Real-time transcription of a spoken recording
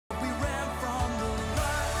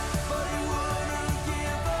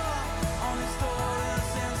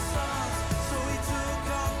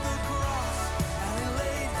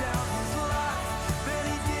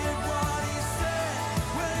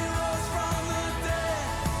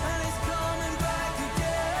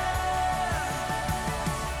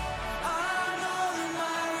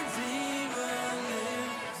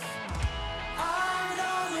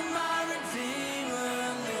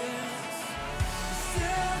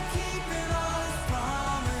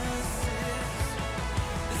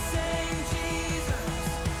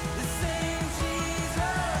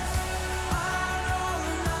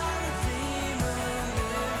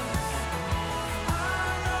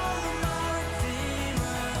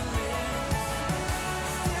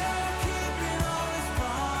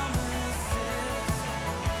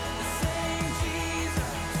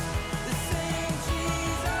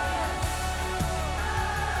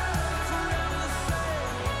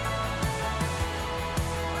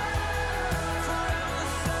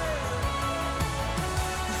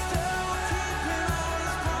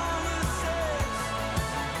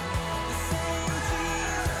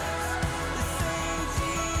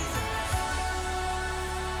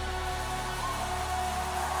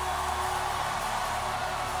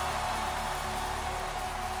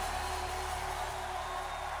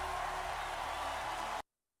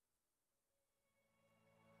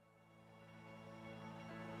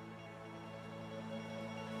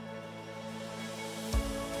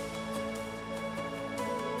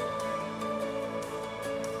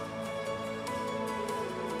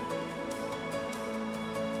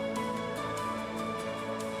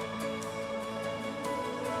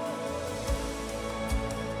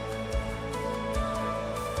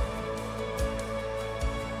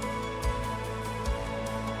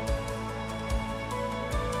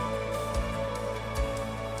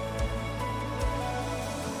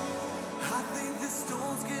think the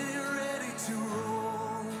storm's getting ready to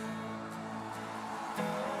roll.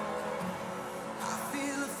 I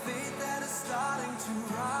feel a faith that is starting to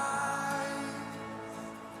rise,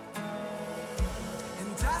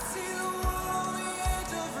 and I see the world on the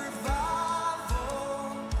edge of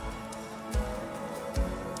revival.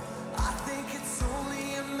 I think it's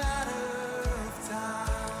only a matter of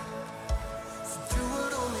time. So do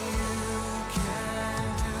what only you can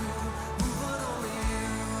do, move what only you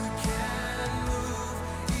can move.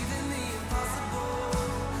 Even the impossible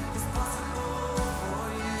is possible for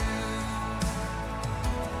you.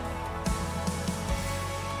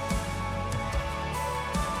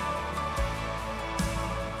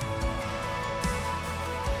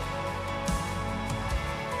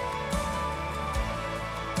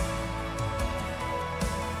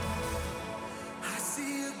 I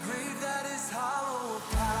see a grave that is hollow of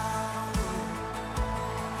power.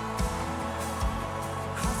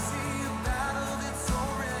 I see a battle that's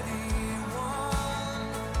already won,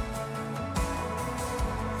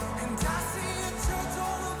 and I see a church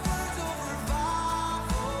on the verge of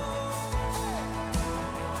revival.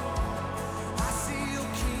 I see your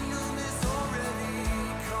kingdom is already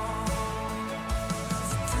come.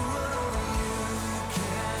 So do what only you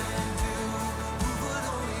can do, move what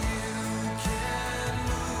only you can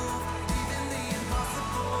move. Even the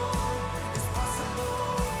impossible is possible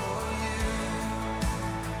for you.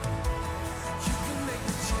 You can make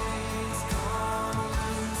the chains come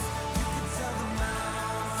loose. You can tell the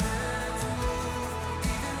mountain to move.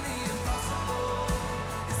 Even the impossible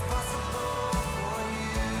is possible for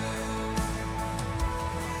you.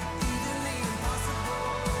 Even the impossible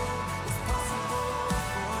is possible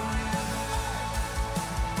for you.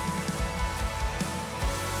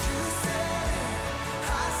 You said it,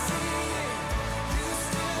 I see it. You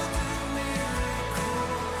still do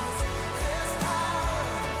miracles. There's power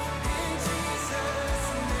in Jesus'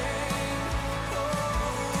 name.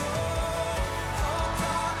 All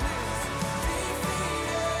darkness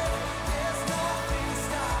defeated. There's nothing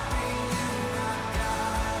stopping you, my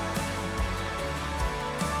God.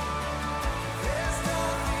 There's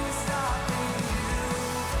nothing stopping you.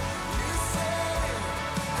 You said it,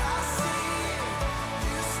 I see it.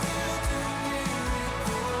 You still do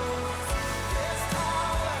miracles. There's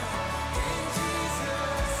power in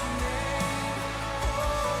Jesus' name.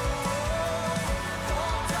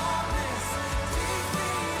 All darkness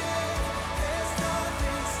defeated. There's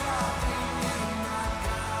nothing stopping you, my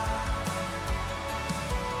God.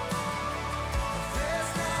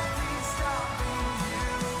 There's nothing stopping you.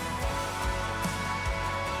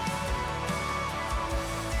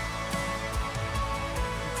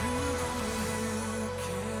 Do what only you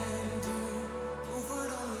can do, move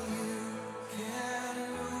what only you can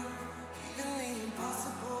move. Even the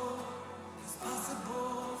impossible is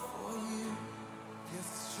possible for you. Yes,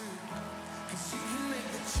 it's true. 'Cause you can make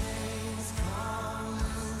the chains come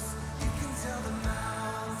loose. You can tell the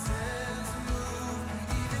mountains to move.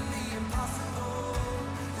 Even the impossible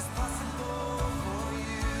is possible for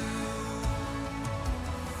you.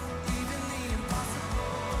 Even the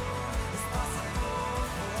impossible is possible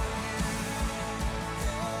for you.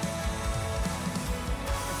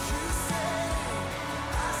 You said it,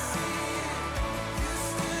 I see it. You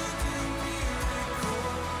still do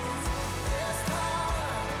miracles. There's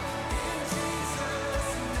power in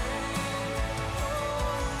Jesus' name.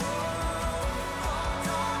 All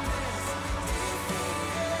darkness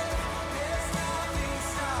defeated. There's nothing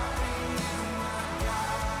stopping you, my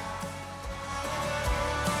God.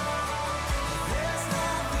 There's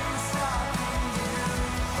nothing stopping you.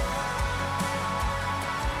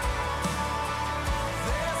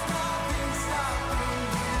 There's nothing stopping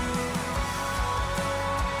you.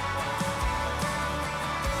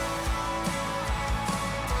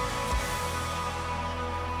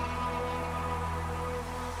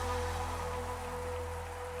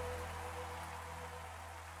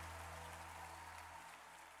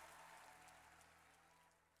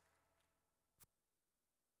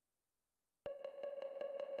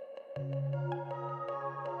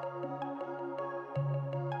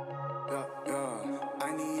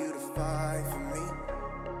 I need you to fight for me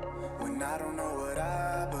when I don't know what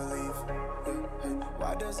I believe.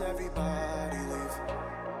 Why does everybody leave?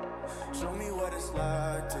 Show me what it's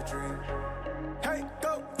like to dream. Hey,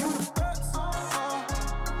 go!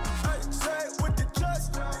 Hey, say it with the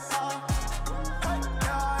chest. Hey,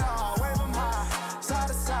 yeah, wave 'em high, side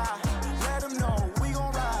to side. Let 'em know we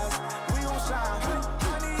gon' rise, we gon' shine.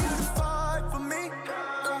 I need you to fight for me.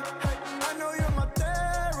 Hey, I know you're my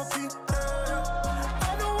therapy.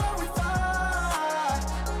 I know why we fight.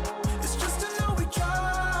 It's just to know we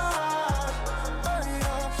tried. Hey,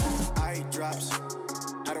 I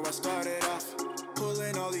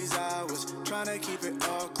trying to keep it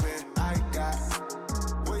all clear. I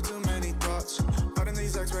got way too many thoughts, putting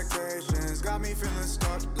these expectations got me feeling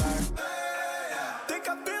stuck like, think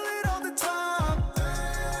I feel it all the time.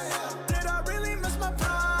 Did I really miss my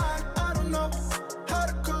pride? I don't know how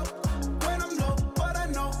to cope when I'm low, but I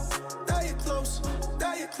know that you're close,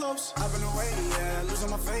 that you're close. I've been away, yeah,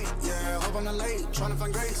 losing my faith, yeah, hope I'm not late, trying to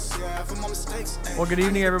find grace, yeah, for my mistakes. Well, good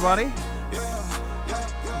evening, everybody.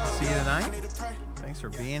 See you tonight. Thanks for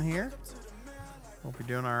being here. Hope you're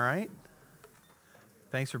doing all right.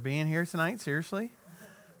 Thanks for being here tonight. Seriously,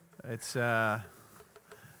 it's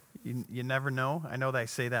you never know. I know that I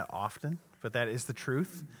say that often, but that is the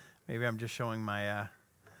truth. Maybe I'm just showing my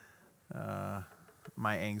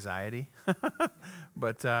my anxiety.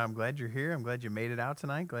 But I'm glad you're here. I'm glad you made it out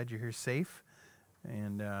tonight. Glad you're here safe.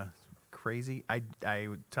 And crazy. I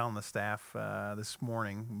was telling the staff this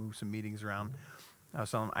morning, move some meetings around. I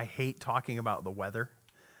was telling them I hate talking about the weather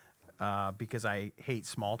because I hate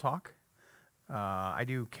small talk. I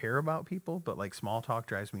do care about people, but like small talk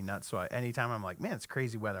drives me nuts. So anytime I'm like, man, it's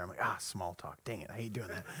crazy weather, I'm like, small talk. Dang it, I hate doing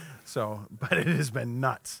that. So, but it has been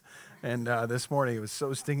nuts. And this morning it was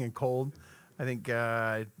so stinging cold. I think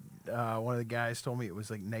one of the guys told me it was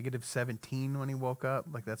like -17 when he woke up.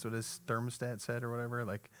 Like that's what his thermostat said or whatever.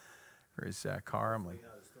 Like, or his car. I'm like,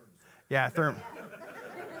 yeah,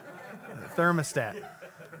 thermostat.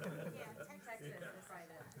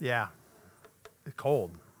 Yeah, it's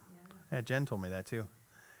cold. Yeah, Jen told me that too.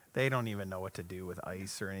 They don't even know what to do with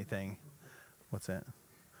ice or anything. What's that?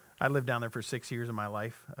 I lived down there for 6 years of my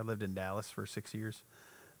life. I lived in Dallas for 6 years.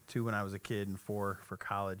 2 when I was a kid and 4 for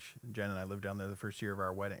college. Jen and I lived down there the first year of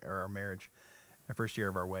our wedding, or our marriage. The first year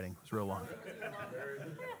of our wedding. It was real long.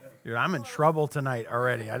 Dude, I'm in trouble tonight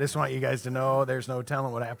already. I just want you guys to know there's no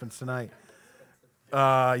telling what happens tonight.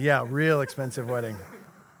 Yeah, real expensive wedding.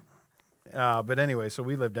 But anyway, so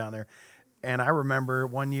we lived down there. And I remember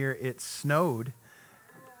one year it snowed.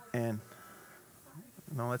 And,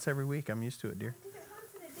 no, that's every week. I'm used to it, dear.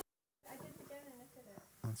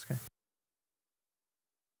 That's okay.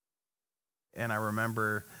 And I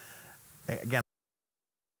remember, again,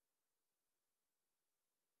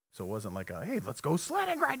 so it wasn't like hey, let's go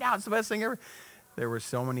sledding right now. It's the best thing ever. There were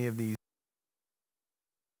so many of these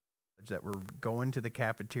that were going to the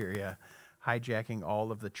cafeteria, hijacking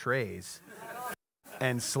all of the trays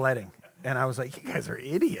and sledding. And I was like, you guys are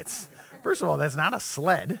idiots. First of all, that's not a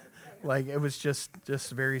sled. Like, it was just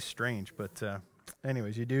very strange. But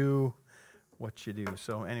anyways, you do what you do.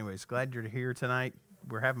 So anyways, glad you're here tonight.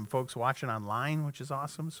 We're having folks watching online, which is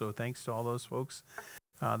awesome. So thanks to all those folks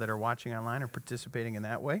that are watching online or participating in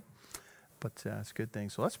that way. But it's a good thing.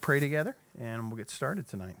 So let's pray together, and we'll get started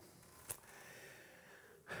tonight.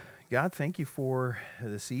 God, thank you for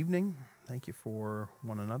this evening. Thank you for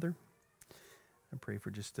one another. I pray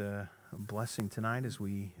for just a blessing tonight as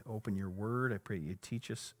we open your word. I pray you teach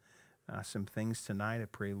us some things tonight. I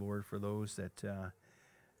pray, Lord, for those that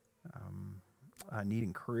need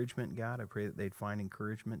encouragement, God. I pray that they'd find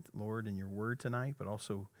encouragement, Lord, in your word tonight, but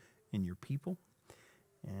also in your people.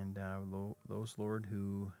 And those, Lord,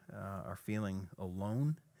 who are feeling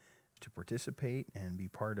alone to participate and be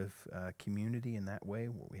part of community in that way,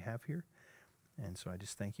 what we have here. And so I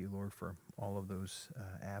just thank you, Lord, for all of those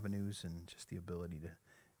avenues and just the ability to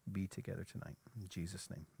be together tonight. In Jesus'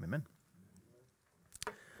 name, amen.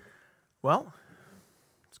 Well,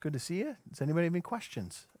 it's good to see you. Does anybody have any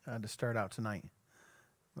questions to start out tonight?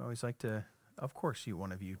 We always like to, of course,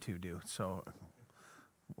 one of you two do. So it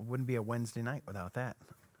wouldn't be a Wednesday night without that.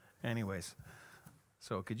 Anyways,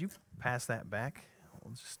 so could you pass that back?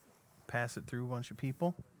 We'll just pass it through a bunch of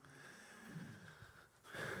people.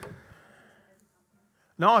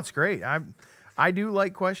 No, it's great. I do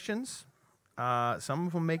like questions. Some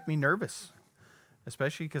of them make me nervous,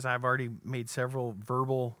 especially because I've already made several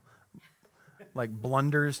verbal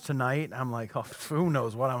blunders tonight. I'm like, oh, who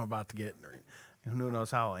knows what I'm about to get, and who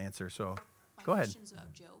knows how I'll answer. So, go ahead. My question's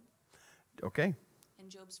about Job. Okay.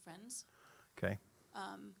 And Job's friends. Okay.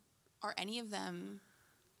 Are any of them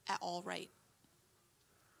at all right?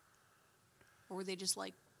 Or were they just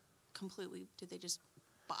completely, did they just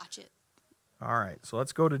botch it? All right, so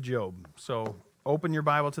let's go to Job. So open your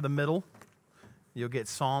Bible to the middle. You'll get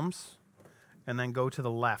Psalms, and then go to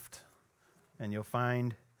the left, and you'll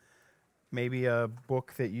find maybe a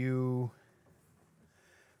book that you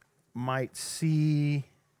might see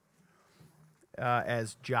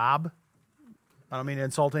as Job. I don't mean to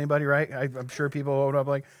insult anybody, right? I'm sure people open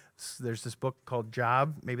up there's this book called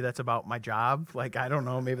Job. Maybe that's about my job. I don't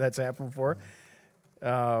know. Maybe that's happened before.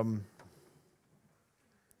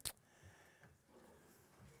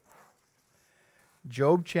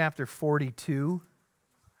 Job chapter 42.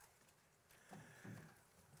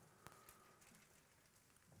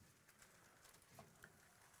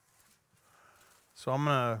 So I'm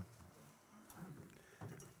gonna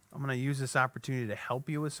use this opportunity to help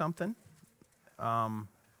you with something.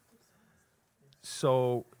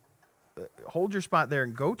 So hold your spot there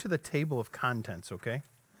and go to the table of contents, okay?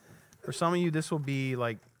 For some of you, this will be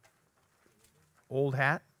like old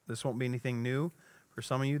hat. This won't be anything new. For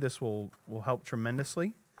some of you, this will help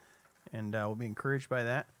tremendously, and we'll be encouraged by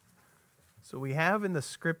that. So we have in the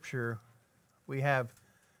scripture, we have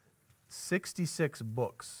 66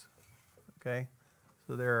 books, okay?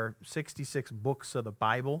 So there are 66 books of the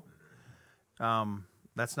Bible.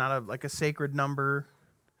 That's not like a sacred number.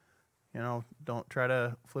 You know, don't try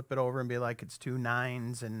to flip it over and be like it's 2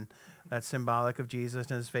 9s and that's symbolic of Jesus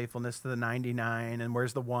and his faithfulness to the 99 and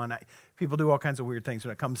where's the 1. People do all kinds of weird things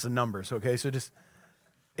when it comes to numbers, okay? So just,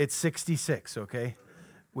 it's 66, okay?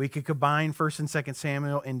 We could combine 1st and 2nd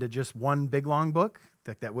Samuel into just one big long book.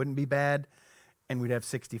 That wouldn't be bad. And we'd have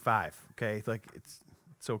 65, okay? Like, it's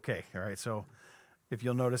okay, all right? So if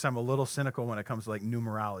you'll notice, I'm a little cynical when it comes to like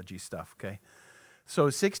numerology stuff, okay? So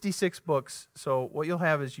 66 books. So what you'll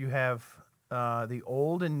have is you have the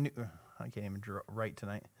Old and New. I can't even write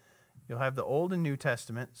tonight. You'll have the Old and New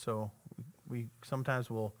Testament. So we sometimes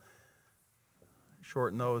will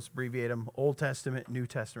shorten those, abbreviate them. Old Testament, New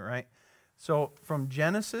Testament, right? So from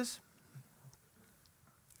Genesis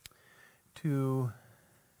to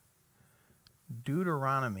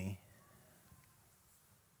Deuteronomy,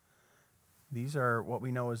 these are what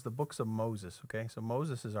we know as the books of Moses, okay? So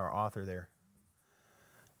Moses is our author there.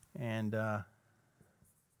 And they're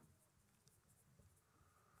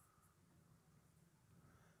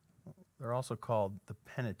also called the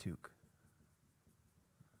Pentateuch.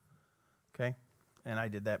 Okay? And I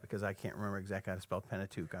did that because I can't remember exactly how to spell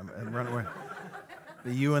Pentateuch. I'm running with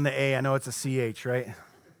the U and the A. I know it's a CH, right?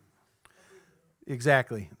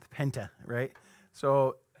 Exactly. The Penta, right?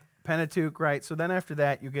 So Pentateuch, right? So then after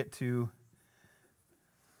that, you get to,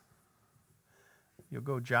 you'll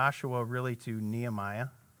go Joshua really to Nehemiah.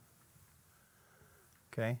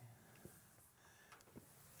 Okay?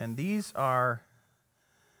 And these are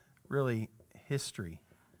really history.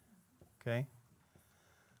 Okay?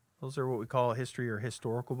 Those are what we call history or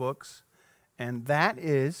historical books. And that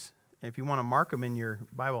is, if you want to mark them in your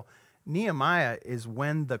Bible, Nehemiah is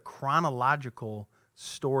when the chronological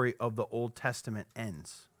story of the Old Testament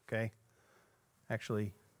ends. Okay?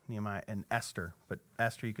 Actually, Nehemiah and Esther. But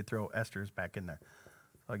Esther, you could throw Esther's back in there.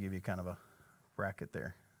 I'll give you kind of a bracket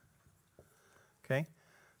there. Okay?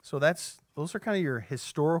 So those are kind of your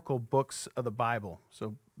historical books of the Bible.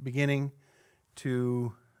 So beginning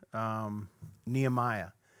to Nehemiah.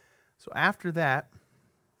 So after that,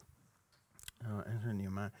 enter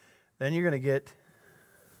Nehemiah. Then you're going to get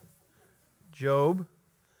Job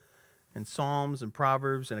and Psalms and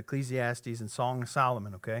Proverbs and Ecclesiastes and Song of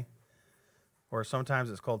Solomon, okay? Or sometimes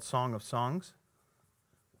it's called Song of Songs,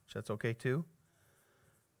 which that's okay too.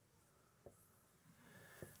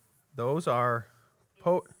 Those are... It's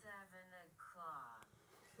 7 o'clock.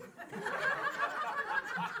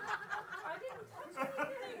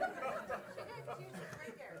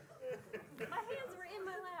 My hands were in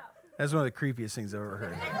my lap. That's one of the creepiest things I've ever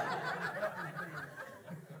heard.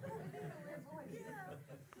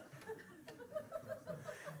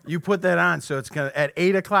 You put that on, so it's gonna at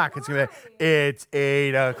 8 o'clock. It's gonna be, it's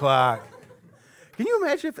 8 o'clock. Can you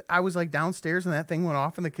imagine if I was like downstairs and that thing went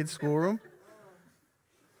off in the kids' schoolroom?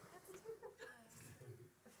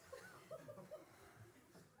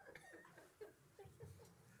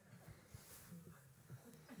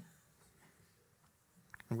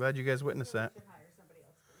 I'm glad you guys witnessed that.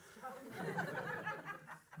 No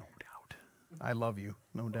doubt. I love you,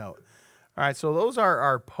 no doubt. All right, so those are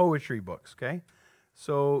our poetry books, okay?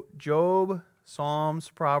 So Job, Psalms,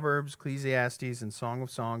 Proverbs, Ecclesiastes, and Song of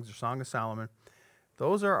Songs, or Song of Solomon,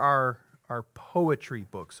 those are our poetry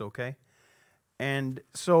books, okay? And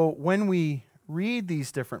so when we read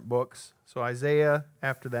these different books, so Isaiah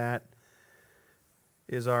after that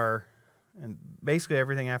is our, and basically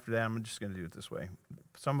everything after that, I'm just going to do it this way.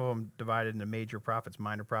 Some of them divided into major prophets,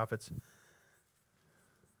 minor prophets.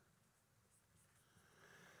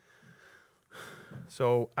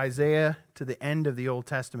 So Isaiah to the end of the Old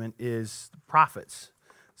Testament is prophets.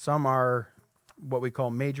 Some are what we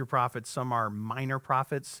call major prophets, some are minor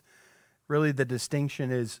prophets. Really the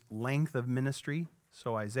distinction is length of ministry.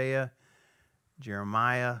 So Isaiah,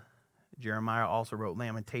 Jeremiah also wrote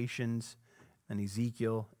Lamentations, and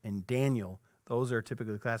Ezekiel and Daniel. Those are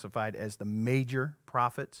typically classified as the major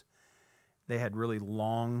prophets. They had really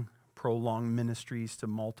long, prolonged ministries to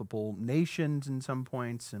multiple nations in some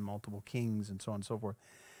points and multiple kings and so on and so forth.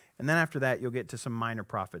 And then after that, you'll get to some minor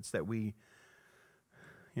prophets that we,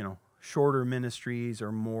 shorter ministries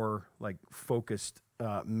or more like focused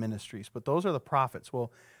ministries. But those are the prophets.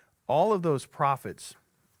 Well, all of those prophets,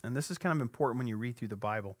 and this is kind of important when you read through the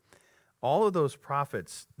Bible, all of those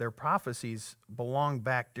prophets, their prophecies belong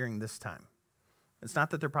back during this time. It's not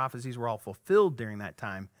that their prophecies were all fulfilled during that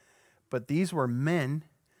time, but these were men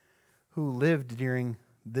who lived during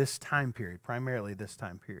this time period, primarily this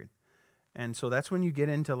time period. And so that's when you get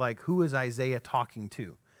into like, who is Isaiah talking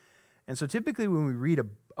to? And so typically when we read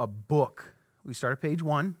a book, we start at page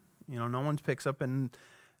 1. You know, no one picks up in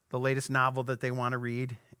the latest novel that they want to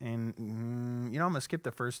read. And, I'm going to skip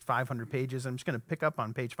the first 500 pages. I'm just going to pick up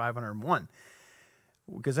on page 501.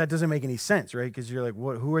 Because that doesn't make any sense, right? Because you're like,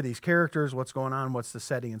 who are these characters? What's going on? What's the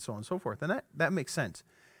setting? And so on and so forth. And that makes sense.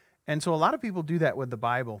 And so a lot of people do that with the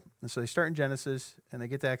Bible. And so they start in Genesis, and they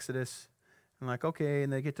get to Exodus, and like, okay,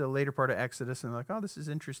 and they get to the later part of Exodus, and they're like, oh, this is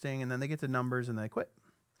interesting. And then they get to Numbers, and they quit.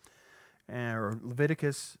 Or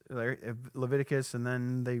Leviticus, and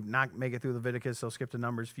then they not make it through Leviticus. They'll skip to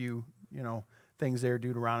Numbers, few, things there,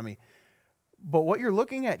 Deuteronomy. But what you're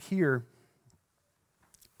looking at here,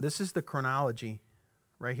 this is the chronology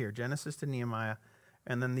right here, Genesis to Nehemiah,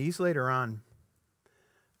 and then these later on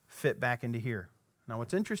fit back into here. Now,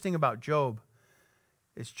 what's interesting about Job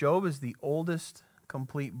is the oldest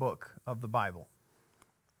complete book of the Bible.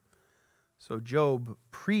 So Job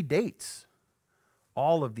predates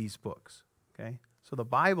all of these books, okay? So the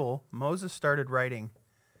Bible, Moses started writing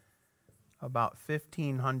about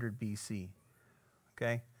 1500 BC,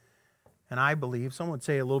 okay? And I believe, some would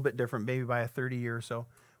say a little bit different, maybe by a 30 year or so,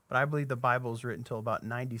 but I believe the Bible is written until about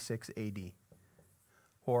 96 AD.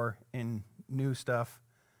 Or in new stuff,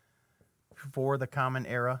 for the Common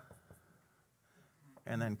Era,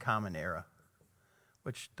 and then Common Era,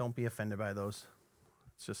 which don't be offended by those.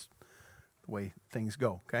 It's just the way things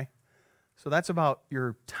go, okay? So that's about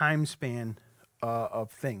your time span of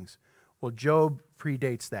things. Well, Job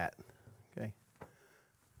predates that, okay?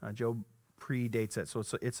 Job predates that, so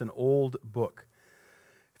it's an old book.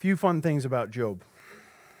 A few fun things about Job,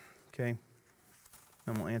 okay?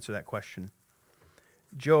 And we'll answer that question.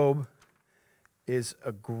 Job is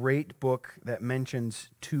a great book that mentions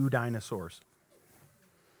 2 dinosaurs,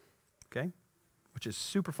 okay? Which is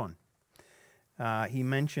super fun. He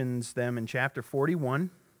mentions them in chapter 41.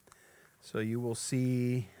 So you will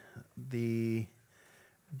see the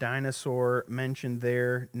dinosaur mentioned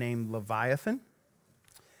there named Leviathan.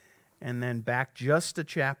 And then back just a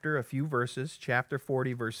chapter, a few verses, chapter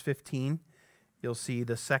 40, verse 15, you'll see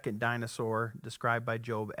the second dinosaur described by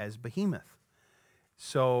Job as Behemoth.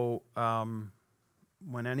 So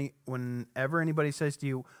whenever anybody says to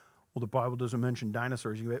you, well, the Bible doesn't mention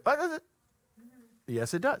dinosaurs, you go,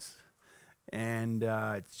 yes, it does. And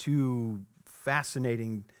it's 2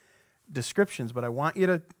 fascinating descriptions, but I want you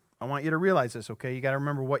to realize this, okay? You got to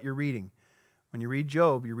remember what you're reading. When you read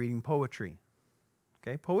Job, you're reading poetry.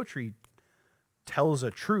 Okay? Poetry tells a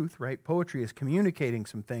truth, right? Poetry is communicating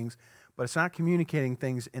some things, but it's not communicating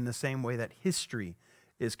things in the same way that history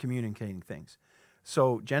is communicating things.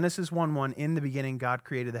 So Genesis 1:1, in the beginning God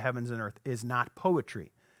created the heavens and earth, is not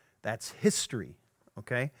poetry. That's history,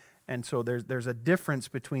 okay? And so there's a difference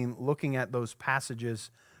between looking at those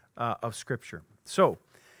passages of Scripture. So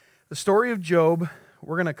the story of Job,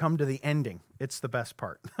 we're going to come to the ending. It's the best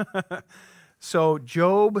part. So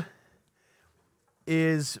Job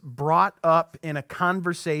is brought up in a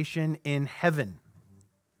conversation in heaven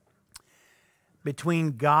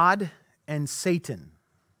between God and Satan.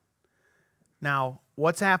 Now,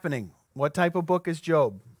 what's happening? What type of book is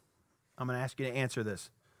Job? I'm going to ask you to answer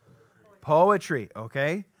this. Poetry,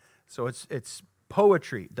 okay? So it's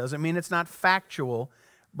poetry. Doesn't mean it's not factual,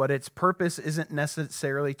 but its purpose isn't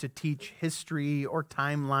necessarily to teach history or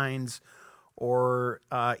timelines or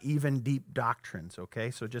even deep doctrines,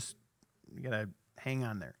 okay? So just, you got to hang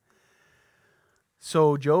on there.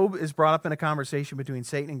 So Job is brought up in a conversation between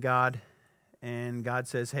Satan and God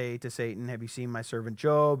says, hey, to Satan, have you seen my servant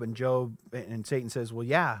Job? And Satan says, well,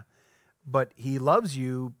 yeah, but he loves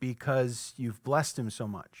you because you've blessed him so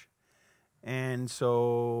much. And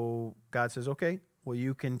so God says, okay, well,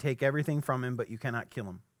 you can take everything from him, but you cannot kill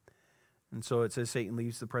him. And so it says Satan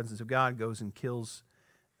leaves the presence of God, goes and kills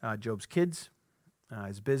Job's kids.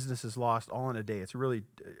 His business is lost all in a day. It's really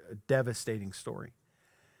a devastating story.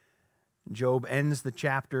 Job ends the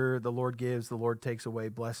chapter, the Lord gives, the Lord takes away,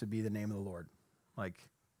 blessed be the name of the Lord. Like,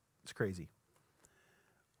 it's crazy.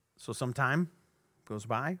 So some time goes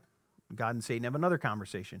by, God and Satan have another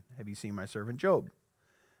conversation. Have you seen my servant Job?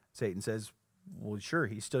 Satan says, well, sure,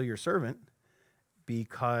 he's still your servant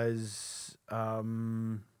because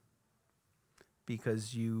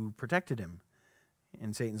you protected him.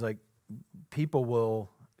 And Satan's like, people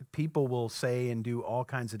will People will say and do all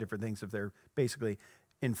kinds of different things if they're basically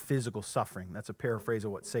in physical suffering. That's a paraphrase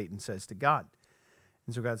of what Satan says to God.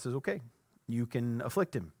 And so God says, okay, you can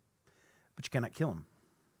afflict him, but you cannot kill him.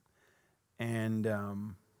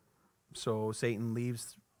 And so Satan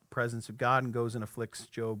leaves the presence of God and goes and afflicts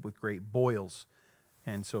Job with great boils.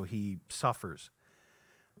 And so he suffers.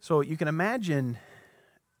 So you can imagine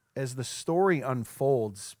as the story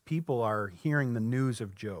unfolds, people are hearing the news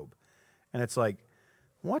of Job. And it's like,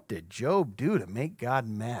 what did Job do to make God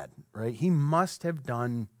mad, right? He must have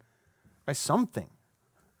done something,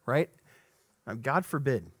 right? God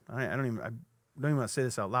forbid. I don't even want to say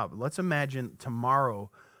this out loud, but let's imagine tomorrow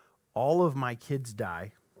all of my kids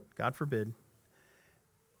die, God forbid,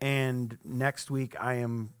 and next week I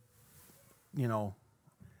am,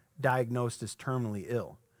 diagnosed as terminally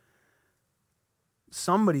ill.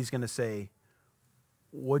 Somebody's going to say,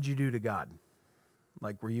 what'd you do to God?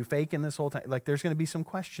 Like, were you faking this whole time? Like, there's going to be some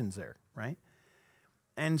questions there, right?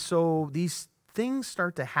 And so these things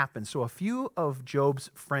start to happen. So a few of Job's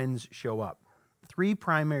friends show up. 3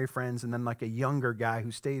 primary friends, and then like a younger guy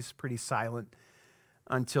who stays pretty silent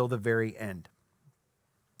until the very end.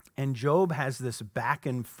 And Job has this back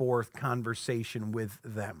and forth conversation with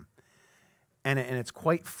them. And it's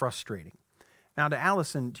quite frustrating. Now, to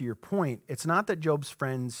Allison, to your point, it's not that Job's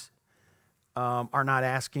friends are not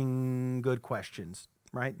asking good questions,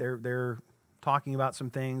 right? They're talking about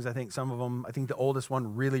some things. I think some of them, I think the oldest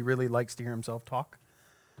one really, really likes to hear himself talk.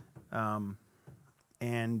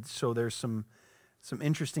 And so there's some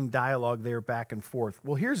interesting dialogue there back and forth.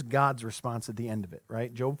 Well, here's God's response at the end of it,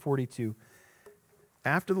 right? Job 42.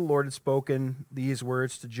 After the Lord had spoken these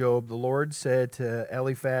words to Job, the Lord said to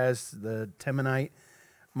Eliphaz the Temanite,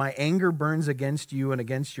 my anger burns against you and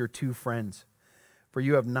against your 2 friends, for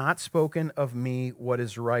you have not spoken of me what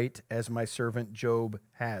is right, as my servant Job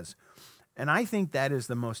has. And I think that is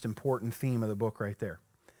the most important theme of the book right there.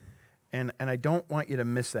 And I don't want you to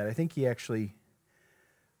miss that. I think he actually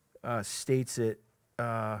states it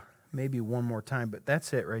maybe one more time, but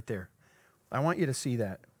that's it right there. I want you to see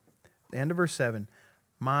that. The end of verse 7,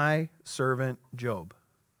 my servant Job.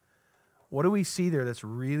 What do we see there that's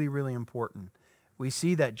really, really important? We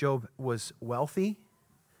see that Job was wealthy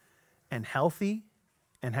and healthy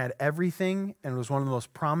and had everything and was one of the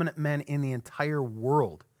most prominent men in the entire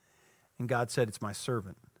world. And God said, it's my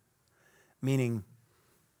servant. Meaning,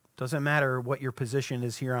 doesn't matter what your position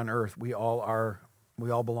is here on earth, we all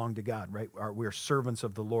belong to God, right? We are servants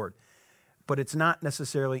of the Lord. But it's not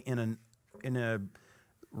necessarily in a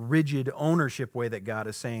rigid ownership way that God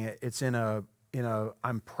is saying it. It's in a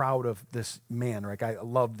I'm proud of this man, right? I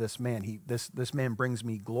love this man. This man brings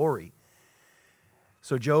me glory.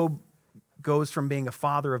 So Job goes from being a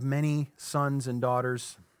father of many sons and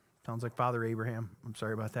daughters, sounds like Father Abraham, I'm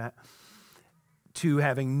sorry about that, to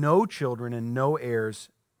having no children and no heirs.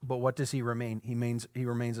 But what does he remain? He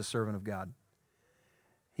remains a servant of God.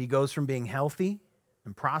 He goes from being healthy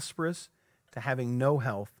and prosperous to having no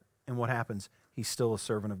health. And what happens? He's still a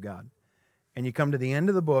servant of God. And you come to the end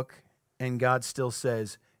of the book, and God still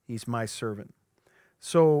says, he's my servant.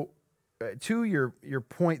 So to your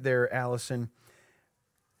point there, Allison,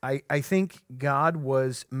 I think God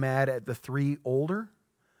was mad at the 3 older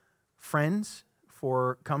friends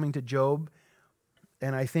for coming to Job.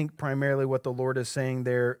 And I think primarily what the Lord is saying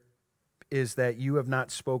there is that you have not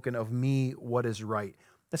spoken of me what is right.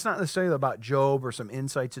 That's not necessarily about Job or some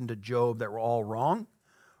insights into Job that were all wrong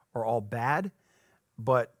or all bad,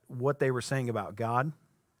 but what they were saying about God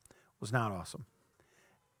was not awesome.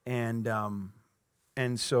 And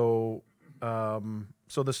so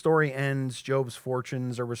the story ends, Job's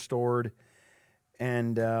fortunes are restored,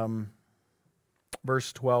 and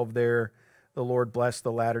verse 12 there, the Lord blessed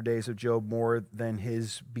the latter days of Job more than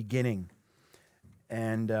his beginning.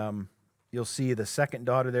 And you'll see the second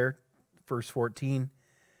daughter there, verse 14.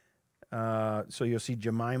 So you'll see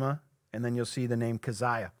Jemima, and then you'll see the name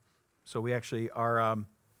Keziah. So we actually, our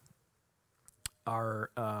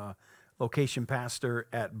location pastor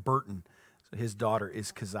at Burton, so his daughter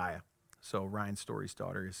is Keziah. So Ryan Story's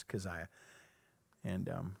daughter is Keziah. And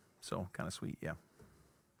so kind of sweet, yeah.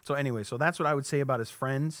 So anyway, so that's what I would say about his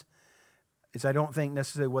friends, is I don't think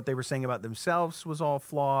necessarily what they were saying about themselves was all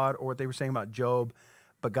flawed or what they were saying about Job,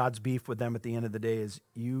 but God's beef with them at the end of the day is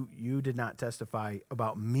you did not testify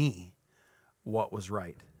about me what was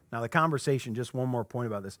right. Now the conversation, just one more point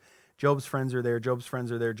about this. Job's friends are there, Job's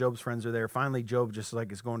friends are there, Job's friends are there. Finally, Job just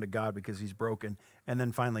like is going to God because he's broken. And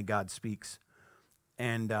then finally God speaks.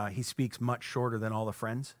 And he speaks much shorter than all the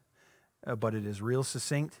friends, but it is real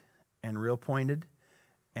succinct and real pointed,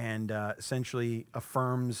 and essentially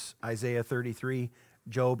affirms Isaiah 33,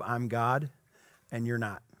 Job, I'm God, and you're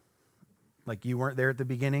not. Like you weren't there at the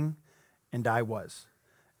beginning, and I was.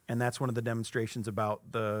 And that's one of the demonstrations about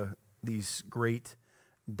these great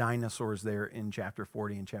dinosaurs there in chapter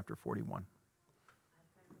 40 and chapter 41.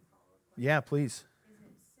 Yeah, please.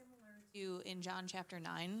 You in John chapter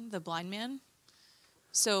 9, the blind man.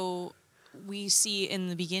 So we see in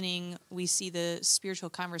the beginning, we see the spiritual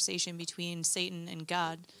conversation between Satan and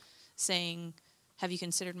God saying, have you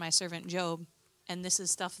considered my servant Job? And this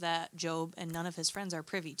is stuff that Job and none of his friends are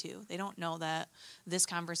privy to. They don't know that this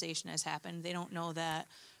conversation has happened. They don't know that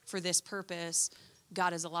for this purpose,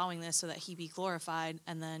 God is allowing this so that he be glorified.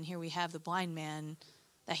 And then here we have the blind man,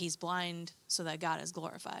 that he's blind so that God is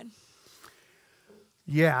glorified.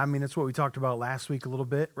 Yeah, I mean, it's what we talked about last week a little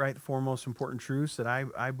bit, right? The four most important truths that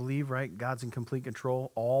I believe, right? God's in complete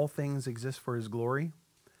control. All things exist for his glory.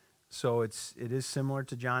 So it is similar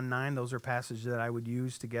to John 9. Those are passages that I would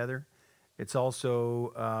use together. It's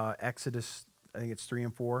also Exodus, I think it's 3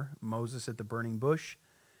 and 4, Moses at the burning bush.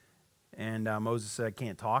 And Moses said, I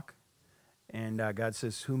can't talk. And God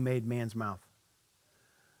says, who made man's mouth?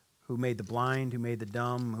 Who made the blind? Who made the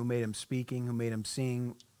dumb? Who made him speaking? Who made him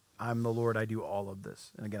seeing? I'm the Lord, I do all of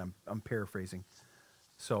this. And again, I'm paraphrasing.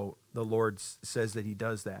 So the Lord says that he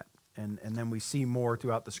does that. And then we see more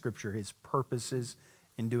throughout the scripture, his purposes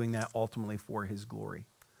in doing that ultimately for his glory.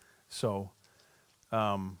 So,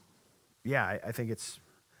 yeah, I think it's,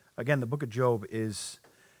 again, the book of Job it's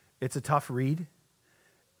a tough read.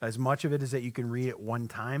 As much of it as that you can read at one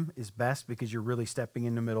time is best because you're really stepping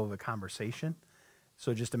in the middle of a conversation.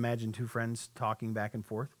 So just imagine two friends talking back and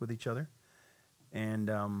forth with each other.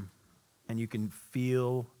 And you can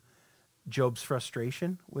feel Job's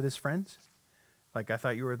frustration with his friends. Like, I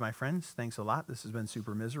thought you were with my friends. Thanks a lot. This has been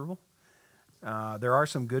super miserable. There are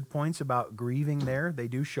some good points about grieving there. They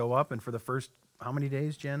do show up, and for the first, how many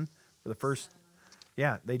days, Jen? For the first,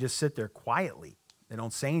 yeah, they just sit there quietly. They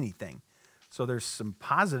don't say anything. So there's some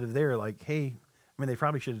positive there, like, hey, I mean, they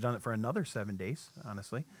probably should have done it for another 7 days,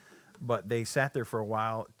 honestly. But they sat there for a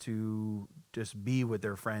while to just be with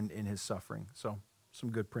their friend in his suffering. So some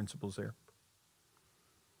good principles there.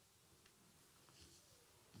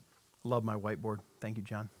 Love my whiteboard. Thank you,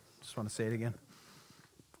 John. Just want to say it again.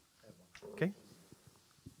 Okay.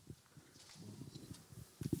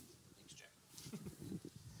 Thanks, Jack.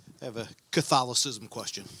 I have a Catholicism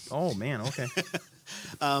question. Oh, man, okay.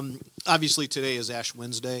 Obviously, today is Ash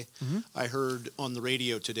Wednesday. Mm-hmm. I heard on the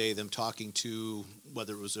radio today them talking to,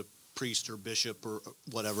 whether it was a priest or bishop or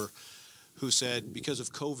whatever, who said because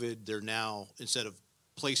of COVID, they're now, instead of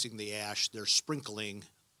placing the ash, they're sprinkling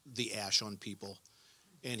the ash on people.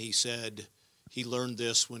 And he said he learned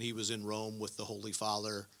this when he was in Rome with the Holy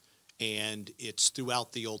Father, and it's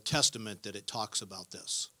throughout the Old Testament that it talks about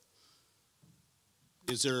this.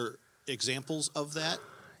 Is there examples of that?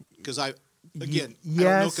 Because I don't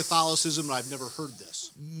know Catholicism, and I've never heard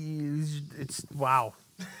this. It's, wow.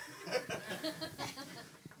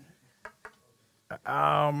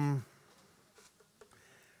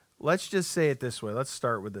 Let's just say it this way. Let's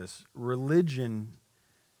start with this. Religion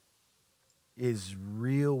is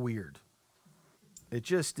real weird. It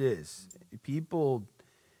just is. People,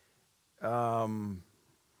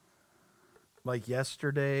 like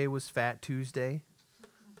yesterday was Fat Tuesday,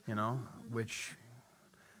 you know, which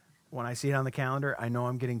when I see it on the calendar, I know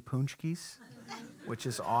I'm getting punchkis, which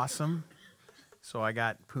is awesome. So I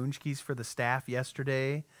got punchkis for the staff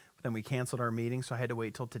yesterday. Then we canceled our meeting, so I had to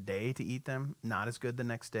wait till today to eat them. Not as good the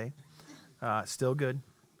next day. Still good.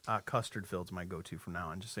 Custard filled's my go-to from now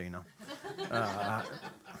on, just so you know.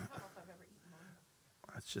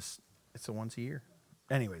 It's a once a year.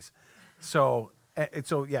 Anyways, so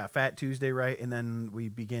yeah, Fat Tuesday, right? And then we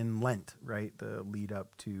begin Lent, right? The lead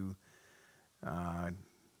up to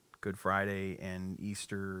Good Friday and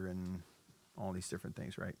Easter and all these different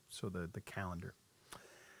things, right? So the calendar.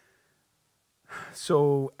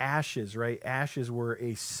 So ashes, right? Ashes were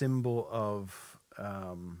a symbol of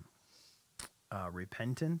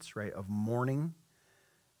repentance, right? Of mourning.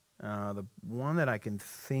 The one that I can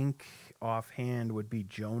think offhand would be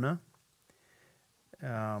Jonah.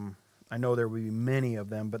 I know there will be many of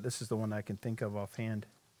them, but this is the one I can think of offhand.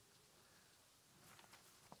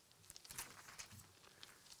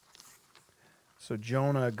 So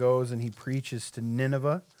Jonah goes and he preaches to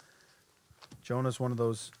Nineveh. Jonah's one of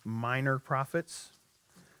those minor prophets.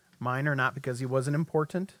 Minor, not because he wasn't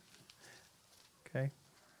important. Okay.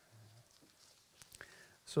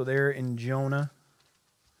 So there in Jonah,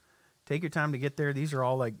 take your time to get there. These are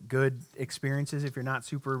all like good experiences. If you're not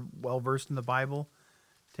super well versed in the Bible,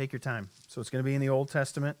 take your time. So it's going to be in the Old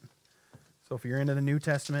Testament. So if you're into the New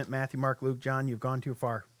Testament, Matthew, Mark, Luke, John, you've gone too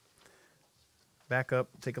far. Back up,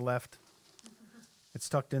 take a left. It's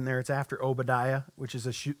tucked in there. It's after Obadiah, which is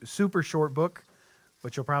a super short book,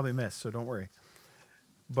 but you'll probably miss, so don't worry.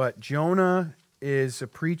 But Jonah is a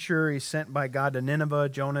preacher. He's sent by God to Nineveh.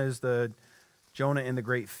 Jonah is the Jonah and the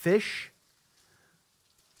great fish.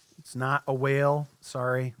 It's not a whale.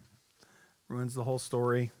 Sorry. Ruins the whole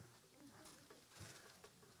story.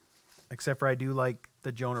 Except for I do like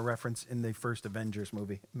the Jonah reference in the first Avengers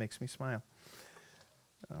movie. It makes me smile.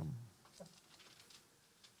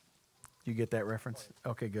 You get that reference?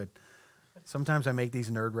 Okay, good. Sometimes I make these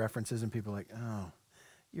nerd references and people are like, oh,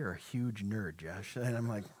 you're a huge nerd, Josh. And I'm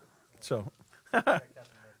like, so.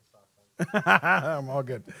 I'm all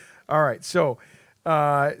good. All right, so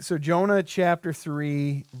Jonah chapter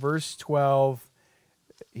 3, verse 12.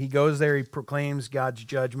 He goes there, he proclaims God's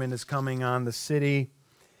judgment is coming on the city.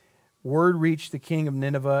 Word reached the king of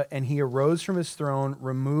Nineveh, and he arose from his throne,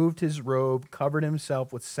 removed his robe, covered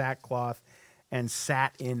himself with sackcloth, and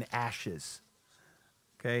sat in ashes.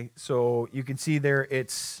 Okay, so you can see there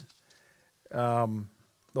it's the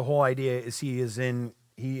whole idea is he is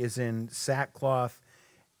in sackcloth.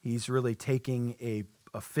 He's really taking a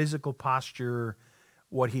physical posture.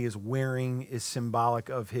 What he is wearing is symbolic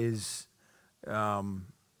of his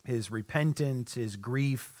repentance, his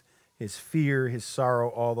grief, his fear, his sorrow,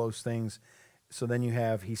 all those things. So then you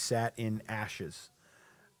have he sat in ashes.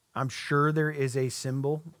 I'm sure there is a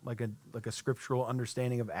symbol, like a scriptural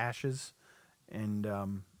understanding of ashes, and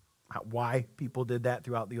why people did that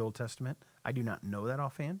throughout the Old Testament. I do not know that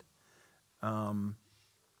offhand.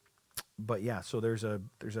 But yeah, so there's a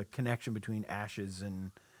connection between ashes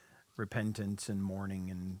and repentance and mourning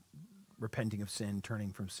and repenting of sin, turning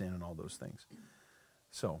from sin, and all those things.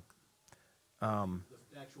 So, The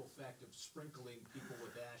actual fact of sprinkling people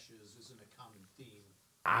with ashes isn't a common theme.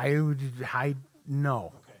 I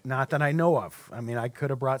no, Okay. not that I know of. I mean, I could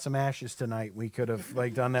have brought some ashes tonight. We could have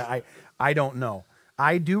done that. I don't know.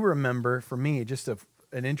 I do remember, for me, just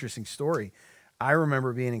an interesting story. I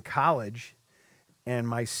remember being in college, and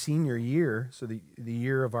my senior year, so the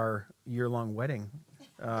year of our year-long wedding,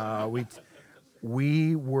 I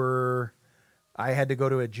had to go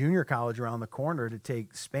to a junior college around the corner to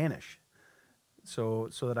take Spanish, so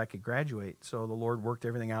that I could graduate. So the Lord worked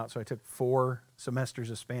everything out. So I took 4 semesters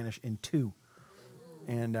of Spanish in 2,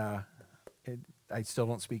 and I still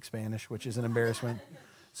don't speak Spanish, which is an embarrassment.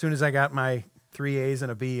 As soon as I got my 3 A's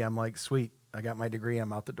and a B, I'm like, sweet, I got my degree,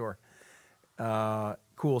 I'm out the door.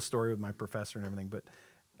 Cool story with my professor and everything.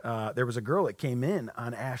 But there was a girl that came in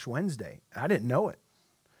on Ash Wednesday. I didn't know it.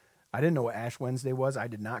 I didn't know what Ash Wednesday was. I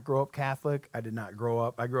did not grow up Catholic. I grew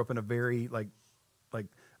up in a very like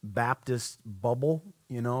Baptist bubble,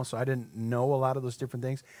 so I didn't know a lot of those different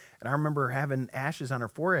things. And I remember having ashes on her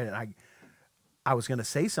forehead, and I was going to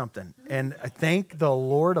say something, and I thank the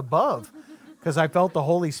Lord above, because I felt the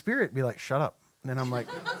Holy Spirit be like, shut up. And then I'm like,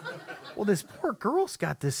 well, this poor girl's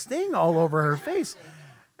got this thing all over her face.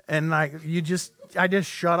 And I just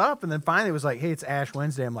shut up. And then finally it was like, hey, it's Ash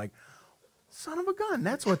Wednesday. I'm like, son of a gun,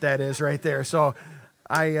 that's what that is right there. So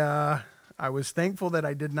I was thankful that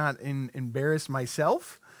I did not embarrass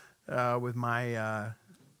myself with my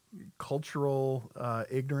cultural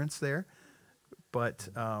ignorance there. But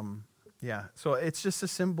yeah, so it's just a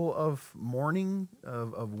symbol of mourning,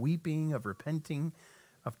 of weeping, of repenting,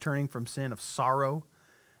 of turning from sin, of sorrow.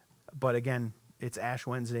 But again, it's Ash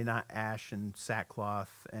Wednesday, not ash and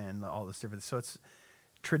sackcloth and all this different. So it's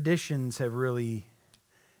traditions have really,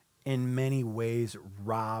 in many ways,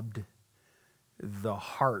 robbed the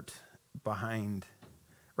heart behind.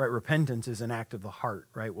 Right, repentance is an act of the heart.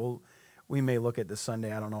 Right. Well, we may look at this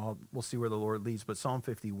Sunday. I don't know. We'll see where the Lord leads. But Psalm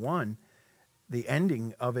 51, the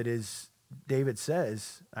ending of it is David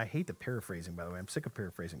says. I hate the paraphrasing, by the way. I'm sick of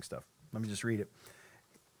paraphrasing stuff. Let me just read it.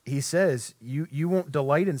 He says, you won't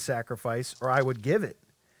delight in sacrifice, or I would give it.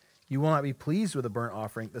 You will not be pleased with a burnt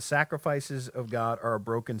offering. The sacrifices of God are a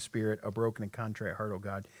broken spirit, a broken and contrite heart, O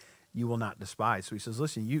God, you will not despise. So he says,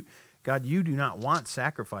 listen, God, you do not want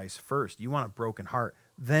sacrifice first. You want a broken heart.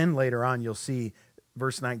 Then later on, you'll see,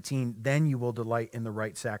 verse 19, then you will delight in the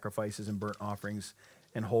right sacrifices and burnt offerings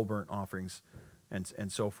and whole burnt offerings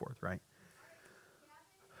and so forth, right?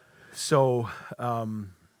 So,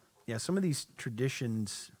 yeah, some of these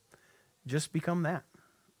traditions just become that,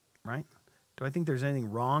 right? Do I think there's anything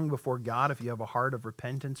wrong before God if you have a heart of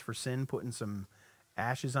repentance for sin, putting some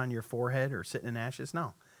ashes on your forehead or sitting in ashes?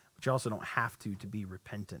 No. But you also don't have to be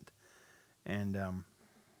repentant. And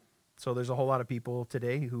so there's a whole lot of people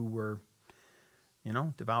today who were,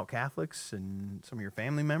 devout Catholics, and some of your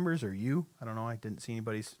family members or you. I don't know. I didn't see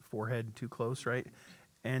anybody's forehead too close, right?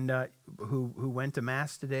 And who went to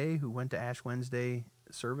Mass today, who went to Ash Wednesday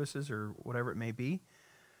services or whatever it may be.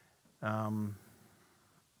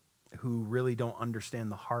 who really don't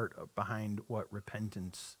understand the heart behind what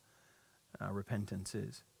repentance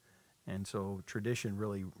is. And so tradition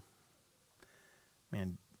really,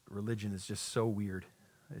 man, religion is just so weird.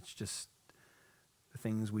 It's just the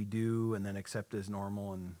things we do and then accept as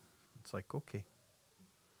normal, and it's like, okay.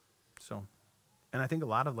 So, and I think a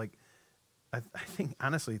lot of like, I think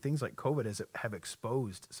honestly, things like COVID have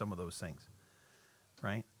exposed some of those things,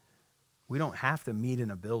 right? We don't have to meet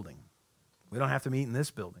in a building. We don't have to meet in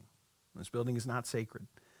this building. This building is not sacred.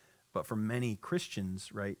 But for many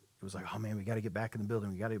Christians, right, it was like, oh man, we got to get back in the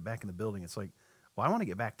building. We got to get back in the building. It's like, well, I want to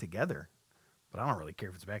get back together, but I don't really care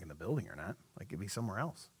if it's back in the building or not. Like, it'd be somewhere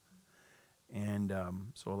else. And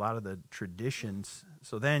so a lot of the traditions,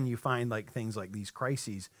 so then you find like things like these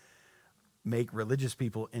crises make religious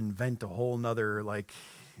people invent a whole nother, like,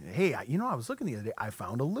 hey, I was looking the other day, I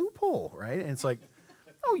found a loophole, right? And it's like,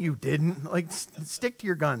 no, you didn't. Like, stick to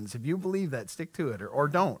your guns. If you believe that, stick to it, or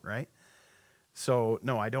don't, right? So,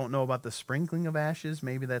 no, I don't know about the sprinkling of ashes.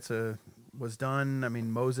 Maybe was done. I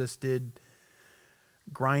mean, Moses did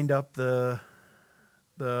grind up the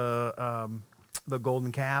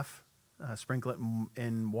golden calf, sprinkle it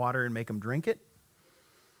in water and make them drink it.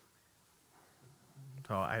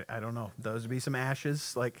 So I don't know. Those would be some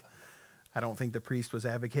ashes. Like, I don't think the priest was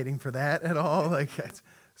advocating for that at all. Like,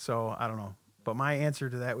 so I don't know. But my answer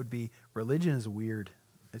to that would be religion is weird.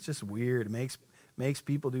 It's just weird. It makes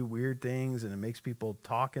people do weird things, and it makes people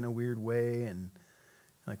talk in a weird way, and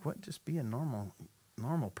like, what? Just be a normal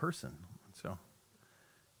person. So,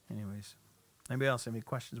 anyways, anybody else have any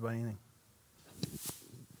questions about anything?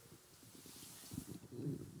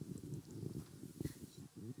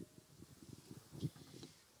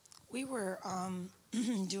 We were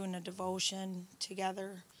doing a devotion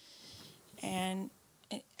together, and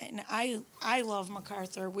I love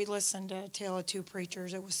MacArthur. We listened to Tale of Two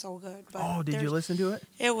Preachers. It was so good. But did you listen to it?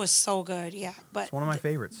 It was so good, yeah. But it's one of my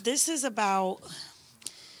favorites. This is about.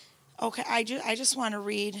 Okay, I just want to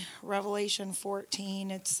read Revelation 14.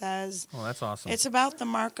 It says. Oh, that's awesome. It's about the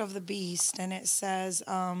mark of the beast, and it says.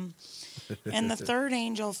 And the third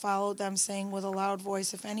angel followed them, saying with a loud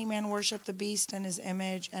voice, if any man worship the beast and his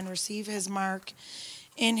image, and receive his mark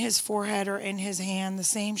in his forehead or in his hand, the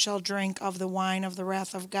same shall drink of the wine of the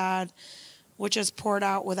wrath of God, which is poured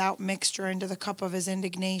out without mixture into the cup of his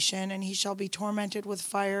indignation, and he shall be tormented with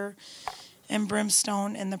fire and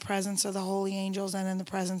brimstone in the presence of the holy angels and in the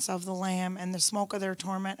presence of the Lamb, and the smoke of their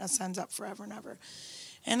torment ascends up forever and ever.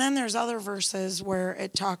 And then there's other verses where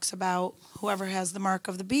it talks about whoever has the mark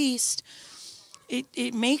of the beast.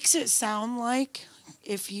 It makes it sound like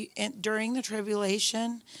during the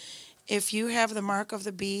tribulation, if you have the mark of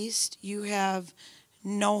the beast, you have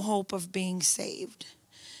no hope of being saved.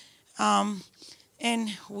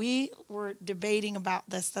 And we were debating about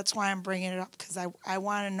this. That's why I'm bringing it up, because I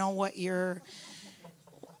want to know what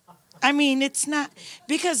it's not,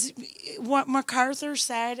 because what MacArthur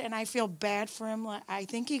said, and I feel bad for him, I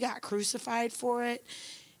think he got crucified for it.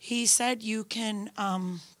 He said you can,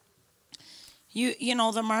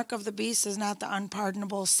 the mark of the beast is not the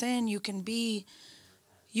unpardonable sin. You can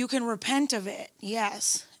repent of it,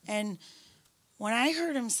 yes. And when I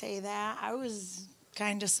heard him say that, I was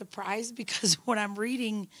kind of surprised, because what I'm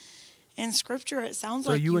reading in Scripture, it sounds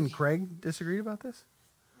like... So you and Craig disagreed about this?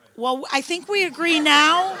 Well, I think we agree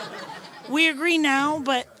now.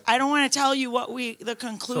 But I don't want to tell you the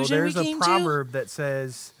conclusion we came to. So there's a proverb that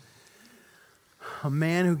says, a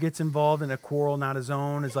man who gets involved in a quarrel not his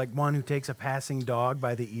own is like one who takes a passing dog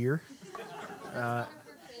by the ear.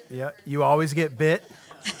 Yeah, you always get bit.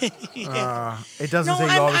 It doesn't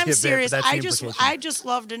say you always get serious. bit, but that's the implication. I just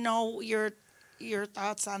love to know your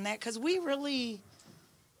thoughts on that, because we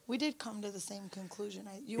did come to the same conclusion.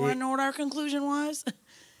 You want to know what our conclusion was?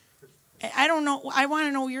 I don't know. I want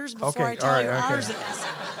to know yours before I tell you ours is.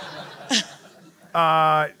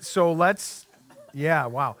 So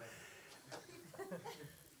wow.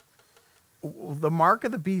 The mark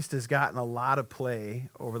of the beast has gotten a lot of play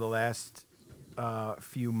over the last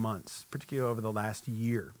few months, particularly over the last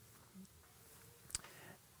year.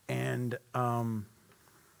 And I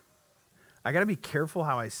got to be careful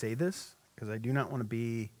how I say this, because I do not want to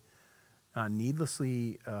be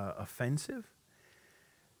needlessly offensive.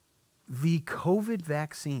 The COVID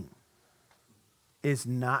vaccine is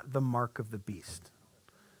not the mark of the beast.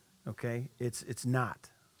 Okay? It's not.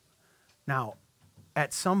 Now,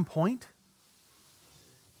 at some point,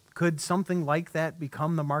 could something like that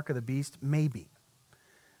become the mark of the beast? Maybe.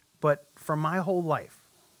 But for my whole life,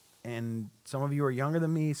 and some of you are younger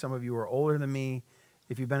than me, some of you are older than me,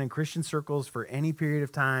 if you've been in Christian circles for any period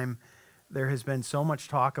of time, there has been so much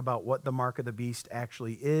talk about what the mark of the beast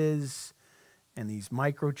actually is, and these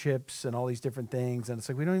microchips and all these different things. And it's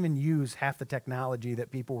like we don't even use half the technology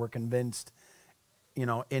that people were convinced, in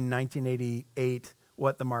 1988,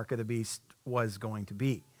 what the mark of the beast was going to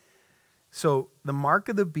be. So the mark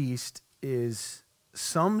of the beast is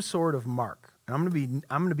some sort of mark. And I'm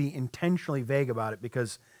going to be intentionally vague about it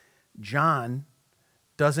because John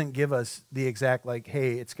doesn't give us the exact, like,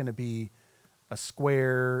 hey, it's going to be a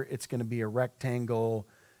square, it's going to be a rectangle.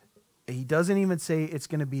 He doesn't even say it's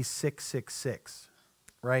going to be 666,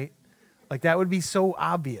 right? Like, that would be so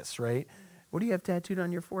obvious, right? What do you have tattooed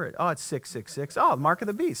on your forehead? Oh, it's 666. Oh, mark of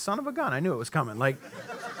the beast, son of a gun. I knew it was coming.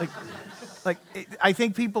 I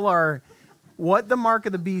think people are, what the mark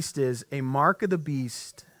of the beast is, a mark of the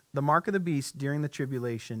beast, the mark of the beast during the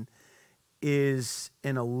tribulation is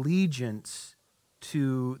an allegiance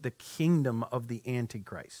to the kingdom of the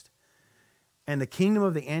Antichrist. And the kingdom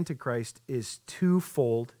of the Antichrist is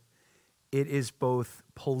twofold. It is both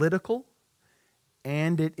political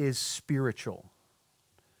and it is spiritual.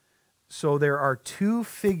 So there are two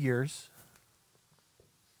figures.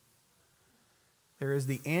 There is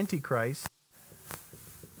the Antichrist,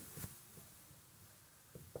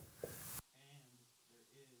 and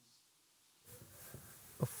there is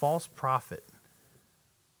the false prophet.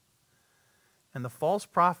 And the false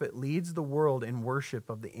prophet leads the world in worship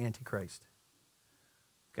of the Antichrist.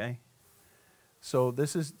 Okay? So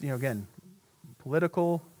this is, again,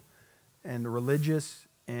 political and religious,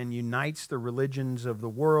 and unites the religions of the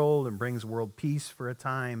world and brings world peace for a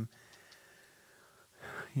time.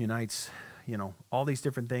 Unites, all these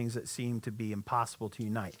different things that seem to be impossible to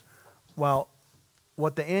unite. Well,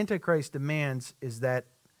 what the Antichrist demands is that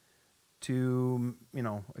to,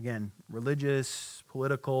 again, religious,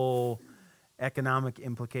 political, economic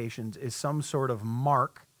implications is some sort of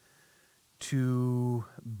mark to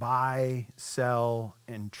buy, sell,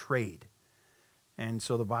 and trade. And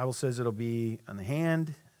so the Bible says it'll be on the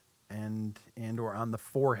hand and or on the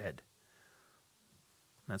forehead.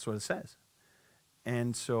 That's what it says.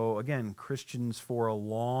 And so, again, Christians for a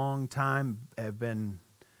long time have been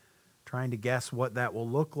trying to guess what that will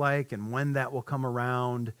look like and when that will come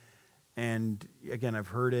around. And, again, I've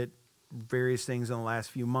heard it, various things in the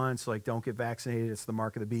last few months, like don't get vaccinated, it's the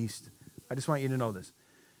mark of the beast. I just want you to know this.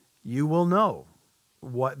 You will know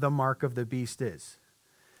what the mark of the beast is.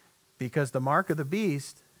 Because the mark of the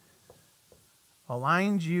beast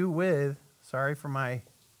aligns you with, sorry for my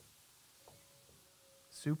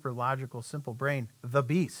super logical, simple brain, the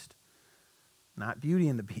beast. Not Beauty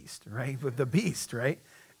and the Beast, right? But the beast, right?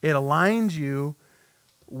 It aligns you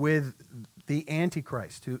with the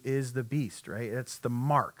Antichrist, who is the beast, right? It's the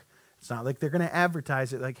mark. It's not like they're going to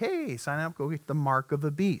advertise it like, hey, sign up, go get the mark of the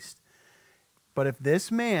beast. But if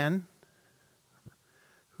this man,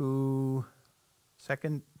 who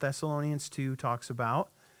 2 Thessalonians 2 talks about,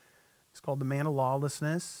 it's called the man of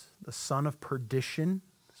lawlessness, the son of perdition.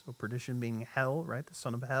 So perdition being hell, right? The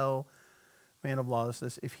son of hell, man of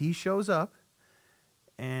lawlessness. If he shows up,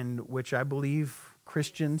 and which I believe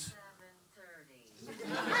Christians...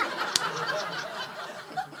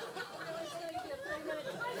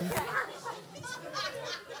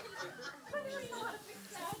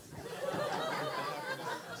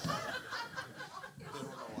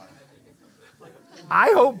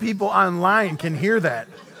 I hope people online can hear that.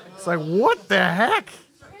 It's like, what the heck?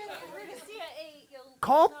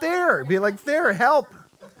 Call Thayer. Be like, Thayer, help.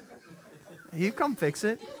 You come fix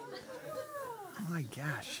it. Oh my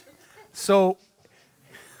gosh. So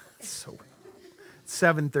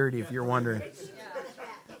 7:30 if you're wondering.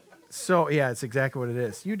 So yeah, it's exactly what it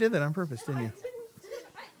is. You did that on purpose, didn't you?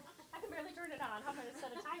 I can barely turn it on. How about I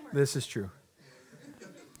set a timer? This is true.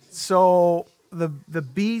 So the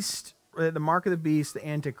beast, the mark of the beast, the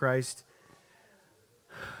Antichrist,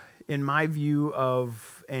 in my view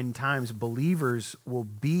of end times, believers will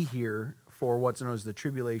be here for what's known as the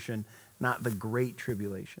tribulation, not the great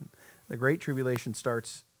tribulation. The great tribulation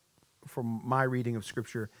starts, from my reading of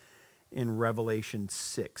Scripture, in Revelation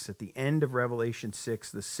 6. At the end of Revelation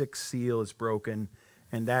 6, the sixth seal is broken,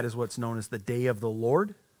 and that is what's known as the day of the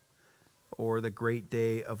Lord, or the great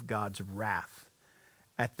day of God's wrath.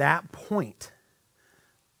 At that point,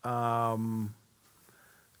 I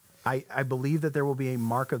believe that there will be a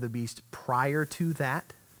mark of the beast prior to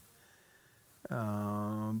that.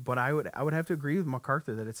 But I would have to agree with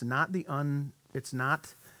MacArthur that it's not the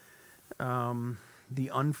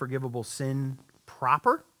unforgivable sin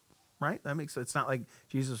proper, right? That makes it's not like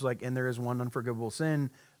Jesus was like, and there is one unforgivable sin,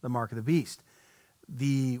 the mark of the beast.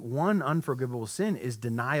 The one unforgivable sin is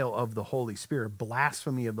denial of the Holy Spirit,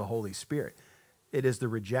 blasphemy of the Holy Spirit. It is the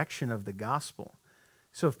rejection of the gospel.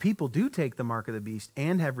 So if people do take the mark of the beast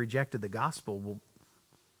and have rejected the gospel, well,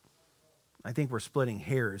 I think we're splitting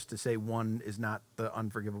hairs to say one is not the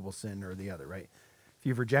unforgivable sin or the other, right? If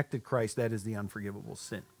you've rejected Christ, that is the unforgivable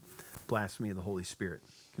sin. Blasphemy of the Holy Spirit,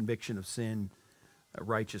 conviction of sin,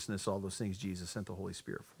 righteousness, all those things Jesus sent the Holy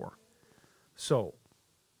Spirit for. So,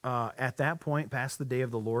 at that point, past the day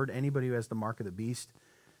of the Lord, anybody who has the mark of the beast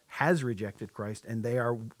has rejected Christ, and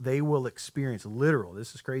they will experience literal,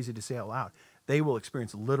 this is crazy to say out loud, they will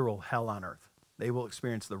experience literal hell on earth. They will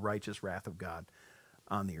experience the righteous wrath of God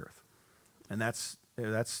on the earth. And that's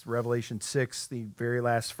Revelation 6, the very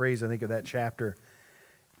last phrase, I think, of that chapter,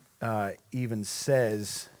 even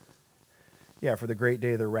says, for the great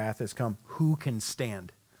day of their wrath has come. Who can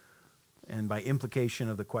stand? And by implication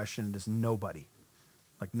of the question, it is nobody.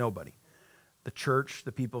 Like nobody. The church,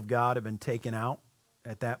 the people of God, have been taken out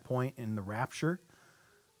at that point in the rapture.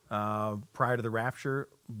 Prior to the rapture,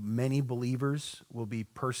 many believers will be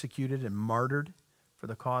persecuted and martyred for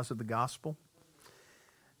the cause of the gospel.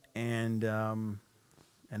 And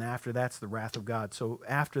after that's the wrath of God. So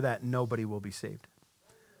after that, nobody will be saved.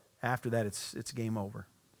 After that, it's game over.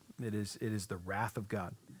 It is the wrath of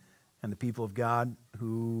God. And the people of God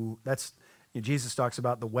who, Jesus talks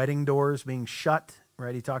about the wedding doors being shut,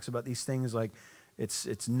 right? He talks about these things like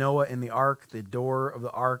it's Noah in the ark. The door of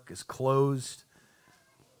the ark is closed.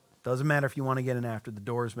 Doesn't matter if you want to get in after, the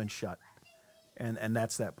door has been shut. And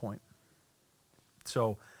that's that point.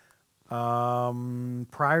 So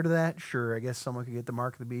prior to that, sure, I guess someone could get the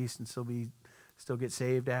mark of the beast and still get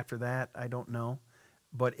saved after that. I don't know.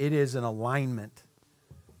 But it is an alignment.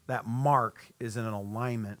 That mark is in an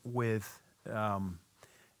alignment with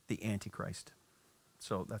the Antichrist.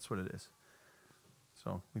 So that's what it is.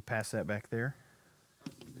 So we pass that back there.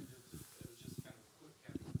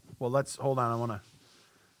 Well, let's hold on. I want to.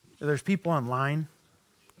 There's people online,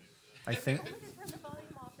 I think. Just turn the volume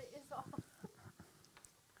off. It is off.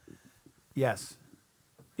 Yes.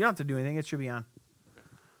 You don't have to do anything. It should be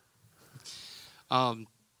on.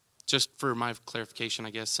 Just for my clarification,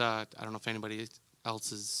 I guess, I don't know if anybody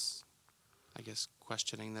else is, I guess,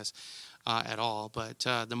 questioning this at all, but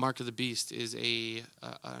the mark of the beast is a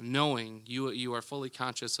knowing. You are fully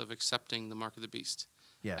conscious of accepting the mark of the beast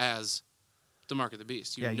as the mark of the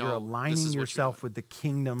beast. You know you're aligning yourself with the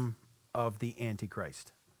kingdom of the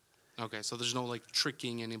Antichrist. Okay, so there's no like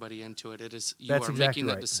tricking anybody into it. It is you That's are exactly making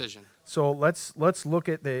that right. decision. So let's look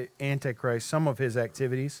at the Antichrist, some of his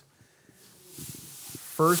activities.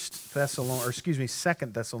 2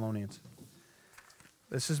 Thessalonians.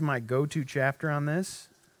 This is my go-to chapter on this.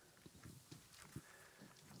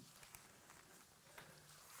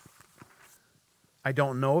 I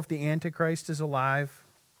don't know if the Antichrist is alive.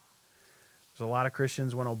 There's a lot of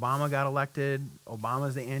Christians, when Obama got elected,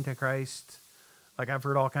 Obama's the Antichrist. Like, I've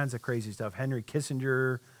heard all kinds of crazy stuff. Henry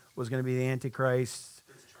Kissinger was going to be the Antichrist.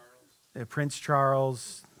 Prince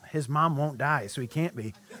Charles. His mom won't die, so he can't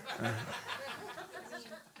be.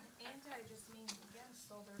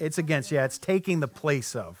 It's against, it's taking the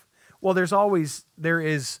place of. Well, there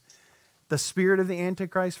is the spirit of the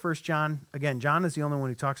Antichrist, 1 John. Again, John is the only one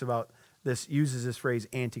who talks about this, uses this phrase,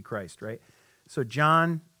 Antichrist, right? So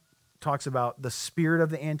John talks about the spirit of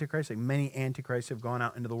the Antichrist. Like many Antichrists have gone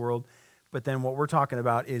out into the world. But then what we're talking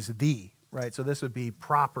about is right? So this would be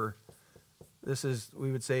proper. This is,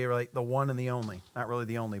 we would say, like the one and the only. Not really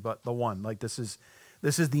the only, but the one. Like this is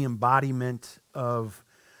the embodiment of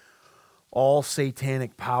all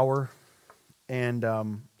satanic power. And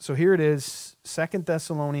so here it is, 2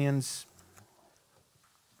 Thessalonians.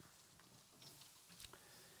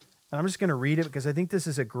 And I'm just going to read it because I think this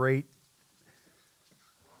is a great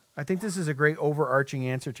overarching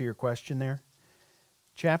answer to your question there.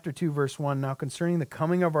 Chapter 2, verse 1, now concerning the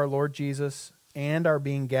coming of our Lord Jesus and our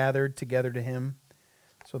being gathered together to him.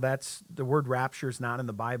 So that's, the word rapture is not in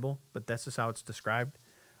the Bible, but this is how it's described.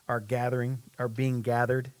 Our being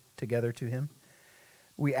gathered together to him.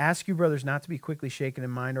 We ask you, brothers, not to be quickly shaken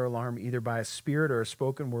in mind or alarmed, either by a spirit or a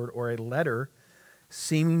spoken word or a letter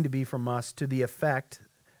seeming to be from us, to the effect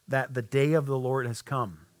that the day of the Lord has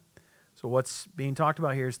come. So what's being talked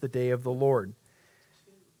about here is the day of the Lord.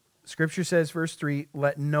 Scripture says, verse 3,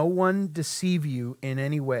 let no one deceive you in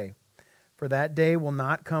any way, for that day will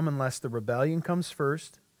not come unless the rebellion comes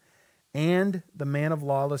first, and the man of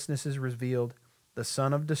lawlessness is revealed, the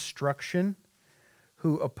son of destruction,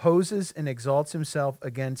 who opposes and exalts himself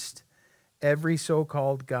against every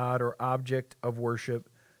so-called God or object of worship,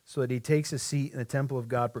 so that he takes a seat in the temple of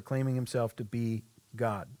God, proclaiming himself to be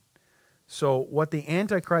God. So what the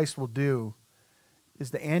Antichrist will do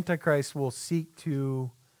is the Antichrist will seek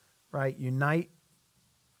to, right, unite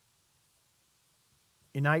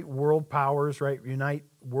world powers, right, unite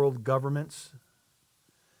world governments.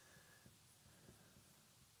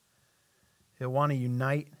 He'll want to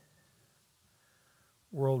unite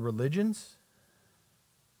world religions.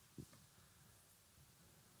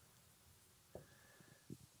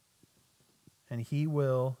 And he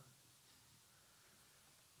will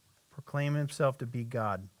proclaim himself to be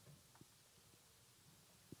God.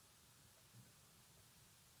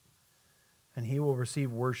 And he will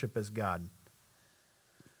receive worship as God.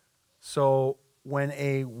 So when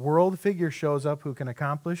a world figure shows up who can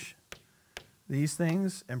accomplish these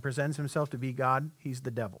things and presents himself to be God, he's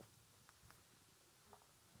the devil.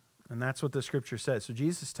 And that's what the scripture says. So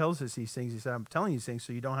Jesus tells us these things. He said, I'm telling you these things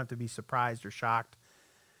so you don't have to be surprised or shocked,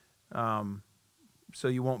 so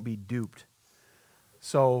you won't be duped.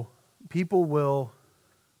 So people will,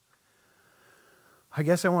 I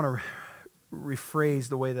guess I want to rephrase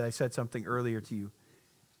the way that I said something earlier to you.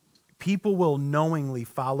 People will knowingly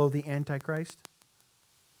follow the Antichrist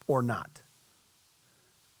or not.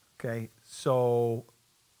 Okay, so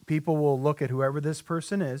people will look at whoever this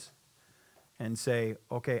person is and say,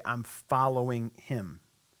 okay, I'm following him.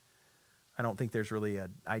 I don't think there's really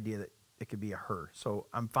an idea that it could be a her. So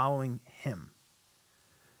I'm following him.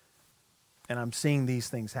 And I'm seeing these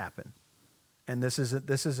things happen. And this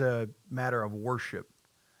is a matter of worship.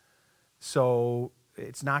 So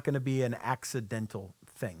it's not going to be an accidental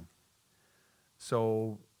thing.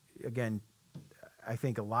 So again, I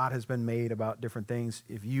think a lot has been made about different things.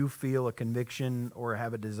 If you feel a conviction or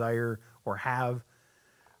have a desire or have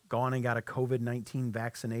gone and got a COVID-19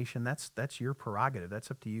 vaccination, that's your prerogative.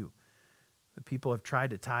 That's up to you. The people have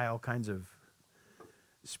tried to tie all kinds of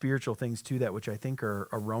spiritual things to that, which I think are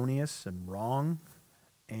erroneous and wrong.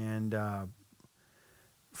 And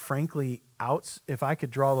frankly, if I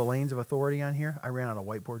could draw the lanes of authority on here, I ran out of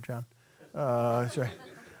whiteboard, John. Sorry.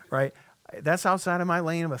 Right? That's outside of my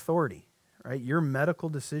lane of authority. Right? Your medical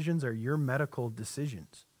decisions are your medical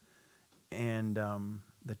decisions. And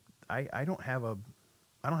I don't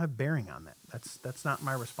have bearing on that. That's not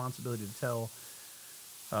my responsibility to tell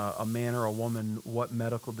a man or a woman what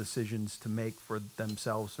medical decisions to make for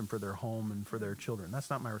themselves and for their home and for their children. That's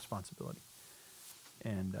not my responsibility.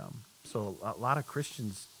 And so a lot of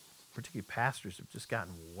Christians, particularly pastors, have just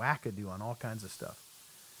gotten wackadoo on all kinds of stuff.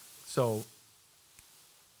 So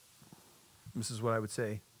this is what I would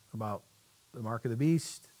say about the mark of the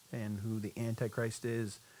beast and who the Antichrist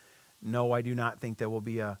is. No, I do not think there will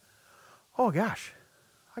be a, oh gosh,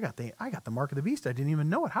 I got the mark of the beast. I didn't even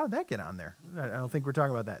know it. How did that get on there? I don't think we're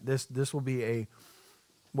talking about that. This will be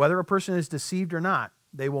whether a person is deceived or not,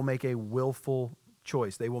 they will make a willful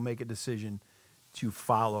choice. They will make a decision to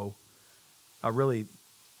follow really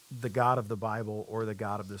the God of the Bible or the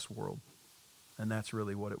God of this world. And that's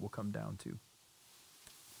really what it will come down to.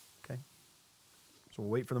 Okay? So we'll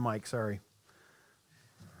wait for the mic, sorry.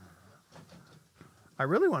 I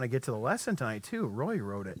really want to get to the lesson tonight too. Roy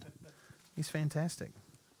wrote it. He's fantastic.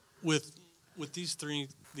 With these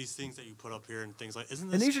things that you put up here and things like, isn't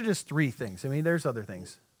this? And these are just three things. I mean, there's other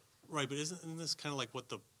things. Right, but isn't this kind of like what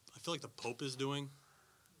I feel like the Pope is doing?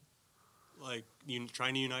 Like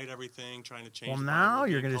trying to unite everything, trying to change. Well, now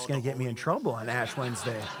you're just going to get me in trouble on Ash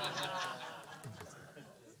Wednesday.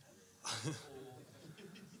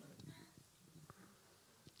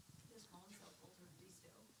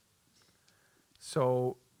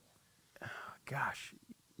 So, gosh,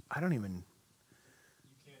 I don't even. You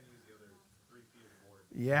can't use the other 3 feet of board.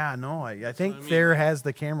 Yeah, no, I think Thayer has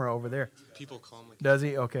the camera over there. People call me. Does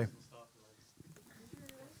he? Okay.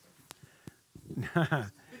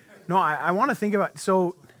 No, I want to think about.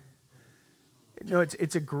 So,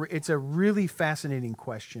 it's a really fascinating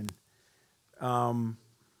question. I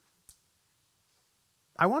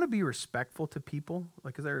want to be respectful to people,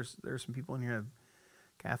 like, because there's some people in here.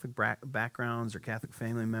 Catholic backgrounds or Catholic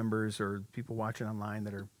family members or people watching online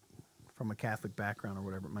that are from a Catholic background or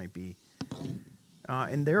whatever it might be.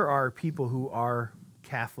 And there are people who are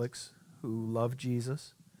Catholics who love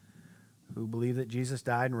Jesus, who believe that Jesus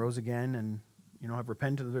died and rose again and, have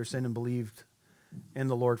repented of their sin and believed in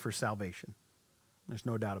the Lord for salvation. There's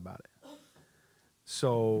no doubt about it.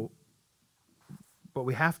 So, but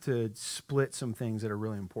we have to split some things that are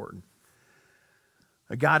really important.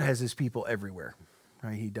 God has his people everywhere.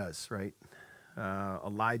 Right, he does, right?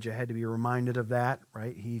 Elijah had to be reminded of that,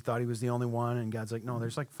 right? He thought he was the only one, and God's like, no,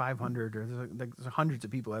 there's like 500, or there's hundreds of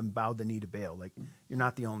people who haven't bowed the knee to Baal. Like, you're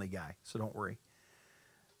not the only guy, so don't worry.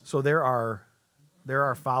 So there are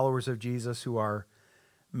followers of Jesus who are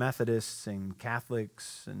Methodists and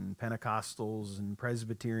Catholics and Pentecostals and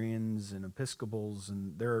Presbyterians and Episcopals,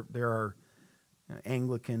 and there are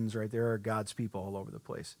Anglicans, right? There are God's people all over the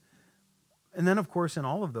place. And then, of course, in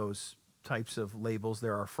all of those types of labels,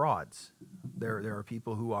 there are frauds. There are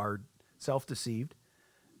people who are self-deceived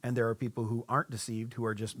And there are people who aren't deceived, who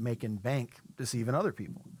are just making bank deceiving other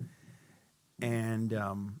people. And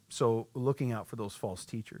so looking out for those false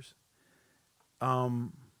teachers.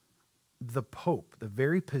 The Pope, the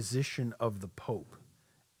very position of the Pope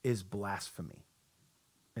is blasphemy.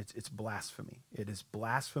 It's blasphemy. It is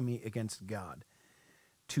blasphemy against God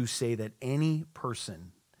to say that any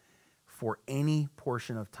person for any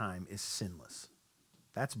portion of time is sinless.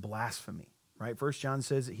 That's blasphemy, right? 1 John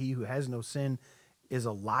says that he who has no sin is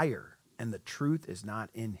a liar, and the truth is not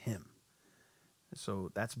in him.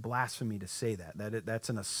 So that's blasphemy to say that. That's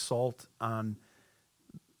an assault on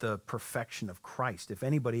the perfection of Christ. If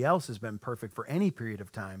anybody else has been perfect for any period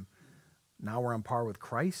of time, now we're on par with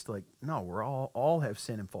Christ. Like, no, we're all have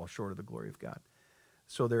sinned and fall short of the glory of God.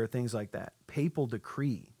 So there are things like that. Papal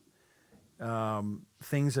decree,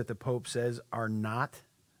 things that the Pope says are not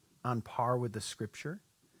on par with the Scripture.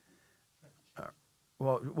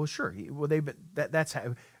 Well, sure. That's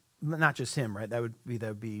how, not just him, right? That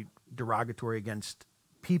would be derogatory against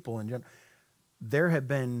people in general. There have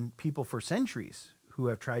been people for centuries who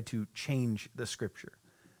have tried to change the Scripture.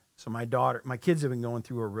 So my kids have been going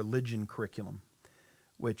through a religion curriculum,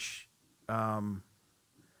 which, I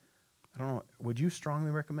don't know, would you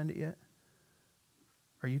strongly recommend it yet?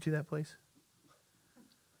 Are you to that place?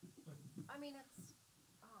 I mean, it's.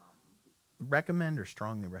 Recommend or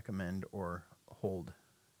strongly recommend or hold?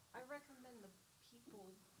 I recommend the people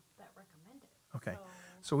that recommend it. Okay.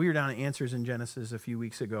 So we were down at Answers in Genesis a few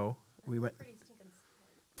weeks ago. We went. Pretty stinking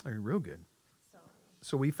smart. Real good. So.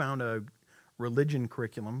 So we found a religion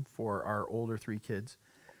curriculum for our older 3 kids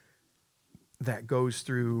that goes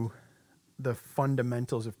through the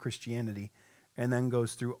fundamentals of Christianity and then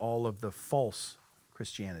goes through all of the false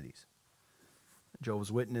Christianities.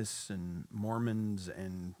 Jehovah's Witness and Mormons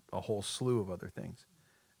and a whole slew of other things.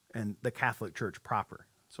 And the Catholic Church proper.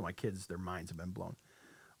 So my kids, their minds have been blown.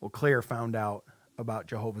 Well, Claire found out about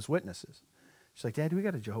Jehovah's Witnesses. She's like, Dad, we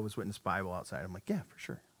got a Jehovah's Witness Bible outside. I'm like, yeah, for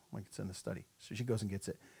sure. I'm like, it's in the study. So she goes and gets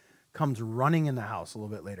it. Comes running in the house a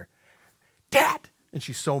little bit later. Dad! And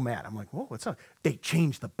she's so mad. I'm like, whoa, what's up? They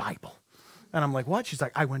changed the Bible. And I'm like, what? She's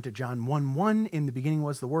like, I went to John 1:1. In the beginning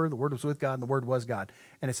was the Word was with God, and the Word was God.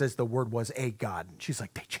 And it says the Word was a God. And she's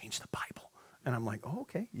like, they changed the Bible. And I'm like, oh,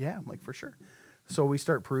 okay. Yeah, I'm like, for sure. So we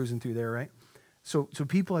start perusing through there, right? So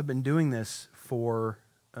people have been doing this for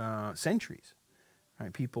centuries.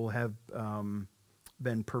 Right? People have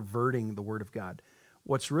been perverting the Word of God.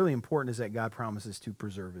 What's really important is that God promises to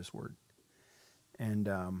preserve His Word.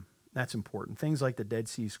 And that's important. Things like the Dead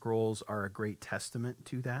Sea Scrolls are a great testament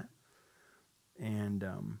to that. And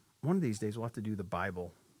one of these days we'll have to do the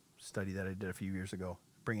Bible study that I did a few years ago,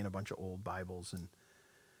 bring in a bunch of old Bibles.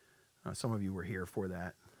 And some of you were here for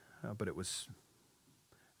that. But it was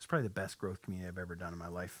probably the best growth community I've ever done in my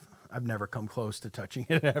life. I've never come close to touching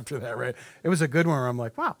it after that, right? It was a good one where I'm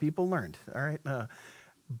like, wow, people learned. All right.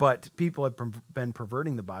 But people have been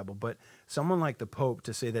perverting the Bible. But someone like the Pope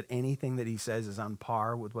to say that anything that he says is on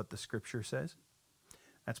par with what the Scripture says,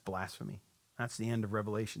 that's blasphemy. That's the end of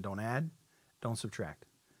Revelation. Don't add, don't subtract.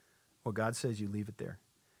 What God says, you leave it there.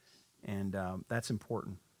 And that's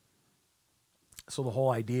important. So the whole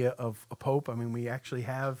idea of a pope, I mean, we actually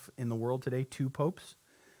have in the world today 2 popes.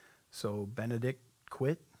 So Benedict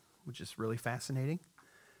quit, which is really fascinating.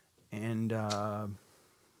 And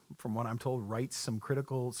from what I'm told, writes some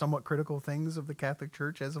somewhat critical things of the Catholic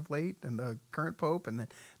Church as of late and the current pope. And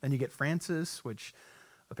then you get Francis, which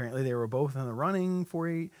apparently they were both in the running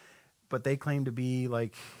for, but they claim to be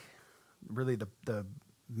like really the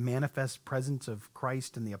manifest presence of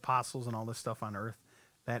Christ and the apostles and all this stuff on earth.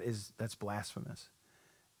 That's blasphemous.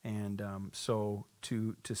 And so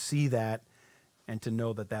to see that and to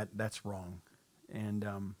know that's wrong. And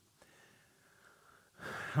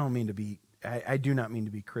I do not mean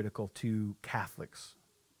to be critical to Catholics.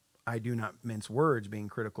 I do not mince words being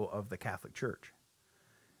critical of the Catholic Church.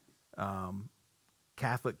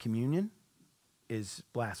 Catholic communion is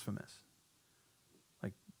blasphemous.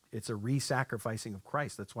 Like, it's a re-sacrificing of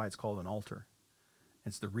Christ. That's why it's called an altar.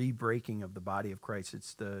 It's the re-breaking of the body of Christ.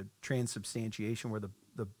 It's the transubstantiation where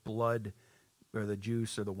the blood or the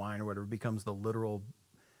juice or the wine or whatever becomes the literal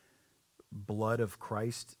blood of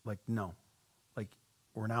Christ. Like, no. Like,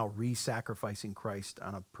 we're now re-sacrificing Christ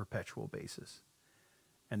on a perpetual basis.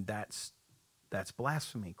 And that's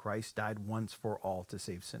blasphemy. Christ died once for all to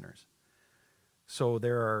save sinners. So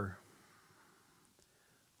there are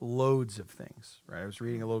loads of things, right? I was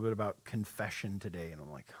reading a little bit about confession today, and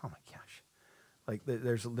I'm like, oh my gosh. Like,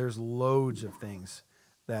 there's loads of things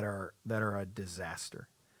that are a disaster.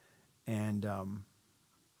 And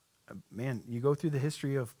man, you go through the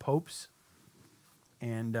history of popes,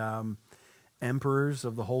 and emperors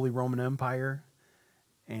of the Holy Roman Empire.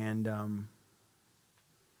 And,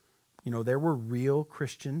 there were real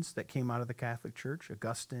Christians that came out of the Catholic Church,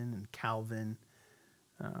 Augustine and Calvin,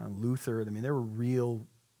 Luther. I mean, there were real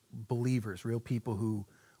believers, real people who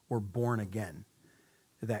were born again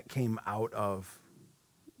that came out of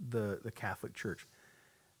the Catholic Church.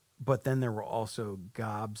 But then there were also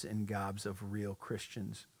gobs and gobs of real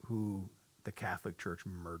Christians who the Catholic Church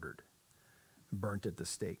murdered, burnt at the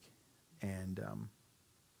stake. And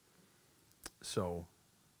so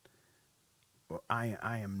I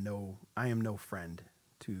am no friend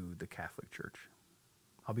to the Catholic Church.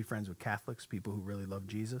 I'll be friends with Catholics, people who really love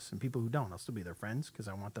Jesus, and people who don't. I'll still be their friends because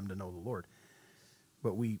I want them to know the Lord.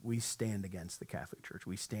 But we stand against the Catholic Church.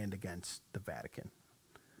 We stand against the Vatican.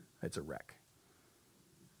 It's a wreck.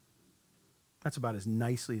 That's about as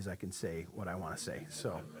nicely as I can say what I want to say.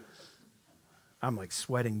 So I'm like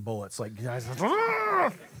sweating bullets, like guys.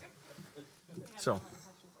 So,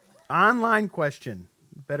 online question.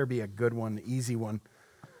 Better be a good one, easy one.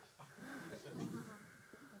 Okay,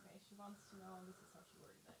 she wants to know, this is how she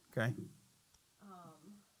worded it. Okay.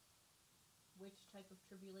 Which type of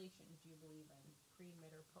tribulation do you believe in, pre,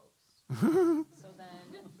 mid, or post? So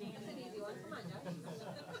then,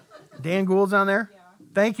 Dan Gould's on there? Yeah.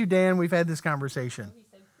 Thank you, Dan. We've had this conversation. He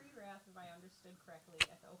said pre-wrath, if I understood correctly,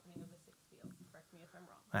 at the opening of the sixth seal. Correct me if I'm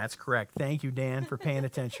wrong. That's correct. Thank you, Dan, for paying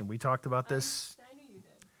attention. We talked about this I knew you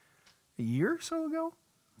did. a year or so ago.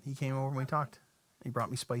 He came over and we talked. He brought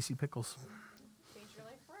me spicy pickles. Changed your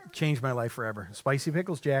life forever. Changed my life forever. Spicy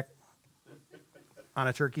pickles, Jack, on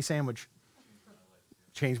a turkey sandwich.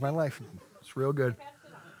 Changed my life. It's real good. Passed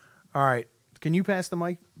it on. All right. Can you pass the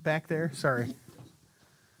mic back there? Sorry.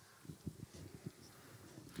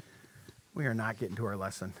 We are not getting to our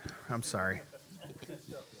lesson. I'm sorry. Well,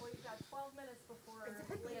 you've got 12 minutes before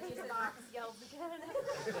Lady in the Box yells again.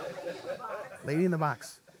 Lady in the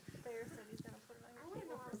box. Thayer said he's going to put it on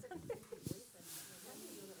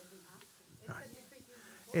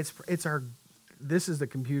your It's our. This is the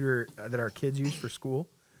computer that our kids use for school,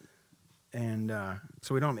 and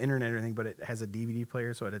so we don't have internet or anything, but it has a DVD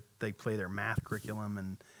player, so they play their math curriculum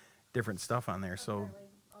and different stuff on there. So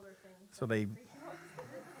they.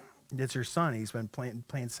 It's your son. He's been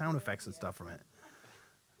playing sound effects and stuff from it.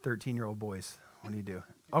 13-year-old boys. What do you do?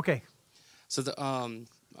 Okay. So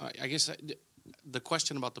I guess the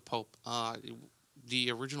question about the Pope, the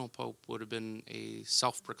original Pope would have been a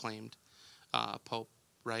self-proclaimed Pope,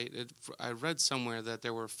 right? I read somewhere that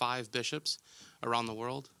there were 5 bishops around the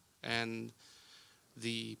world, and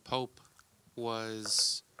the Pope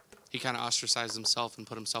he kind of ostracized himself and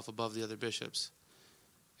put himself above the other bishops,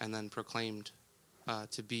 and then proclaimed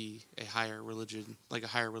to be a higher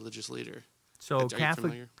religious leader. So Are you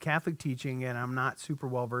familiar? Catholic teaching, and I'm not super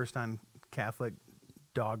well versed on Catholic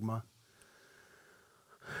dogma.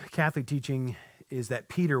 Catholic teaching is that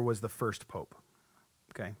Peter was the first pope.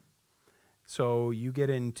 Okay, so you get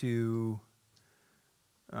into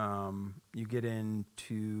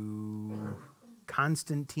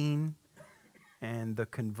Constantine and the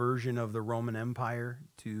conversion of the Roman Empire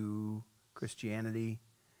to Christianity.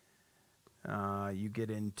 You get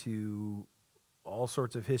into all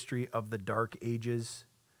sorts of history of the Dark Ages,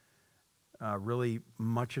 really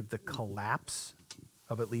much of the collapse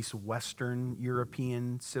of at least Western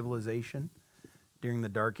European civilization during the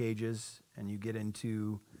Dark Ages, and you get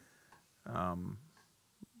into,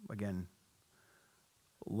 again,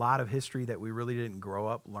 a lot of history that we really didn't grow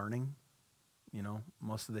up learning. You know,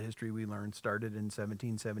 most of the history we learned started in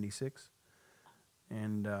 1776,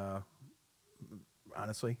 and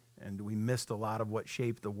honestly, and we missed a lot of what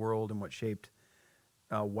shaped the world and what shaped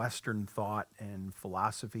Western thought and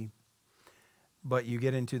philosophy. But you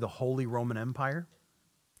get into the Holy Roman Empire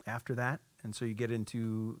after that, and so you get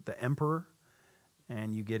into the emperor,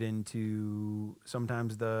 and you get into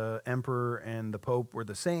sometimes the emperor and the pope were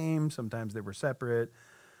the same, sometimes they were separate,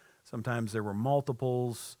 sometimes there were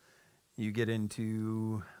multiples. You get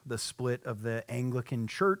into the split of the Anglican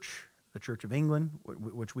Church, the Church of England,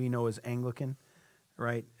 which we know as Anglican,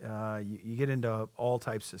 right? You get into all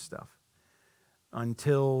types of stuff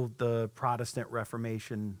until the Protestant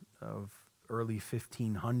Reformation of early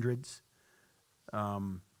 1500s,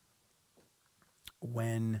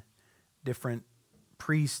 when different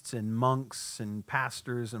priests and monks and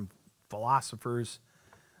pastors and philosophers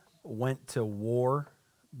went to war,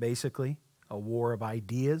 basically, a war of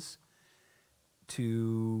ideas,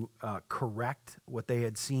 to correct what they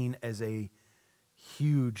had seen as a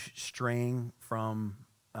huge straying from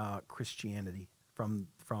Christianity, from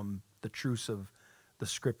the truths of the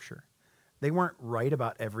Scripture. They weren't right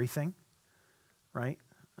about everything, right?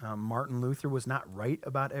 Martin Luther was not right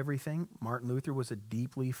about everything. Martin Luther was a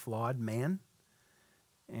deeply flawed man,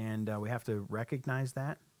 and we have to recognize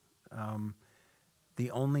that.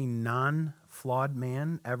 The only non-flawed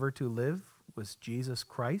man ever to live was Jesus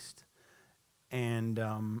Christ.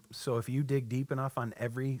 And so if you dig deep enough on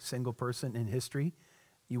every single person in history,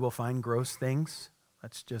 you will find gross things.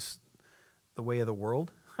 That's just the way of the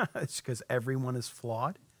world. It's because everyone is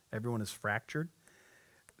flawed. Everyone is fractured.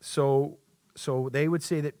 So they would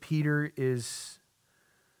say that Peter is,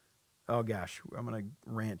 oh gosh, I'm going to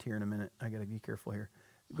rant here in a minute. I got to be careful here.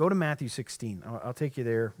 Go to Matthew 16. I'll take you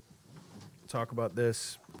there. Talk about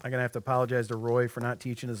this. I'm going to have to apologize to Roy for not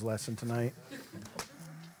teaching his lesson tonight.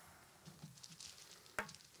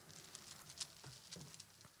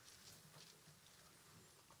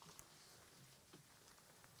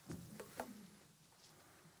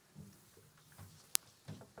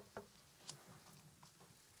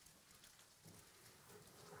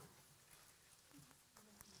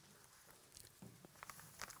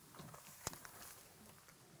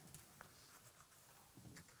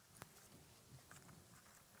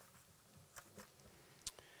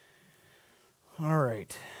 All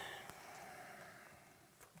right.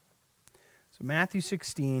 So Matthew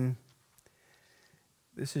 16,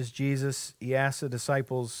 this is Jesus. He asked the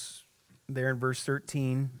disciples there in verse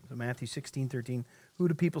 13, so Matthew 16:13, who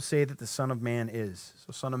do people say that the Son of Man is?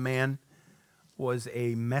 So Son of Man was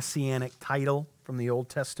a messianic title from the Old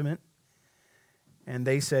Testament. And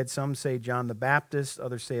they said, some say John the Baptist,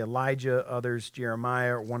 others say Elijah, others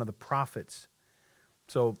Jeremiah, or one of the prophets.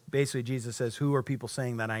 So basically Jesus says, who are people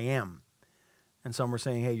saying that I am? And some were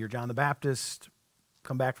saying, hey, you're John the Baptist,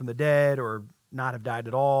 come back from the dead, or not have died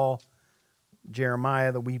at all.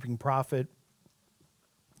 Jeremiah, the weeping prophet.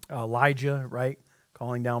 Elijah, right?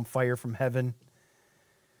 Calling down fire from heaven.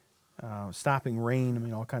 Stopping rain, I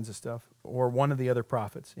mean, all kinds of stuff. Or one of the other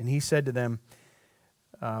prophets. And he said to them,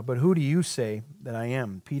 but who do you say that I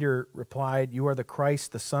am? Peter replied, you are the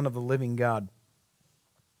Christ, the Son of the living God.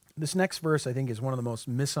 This next verse, I think, is one of the most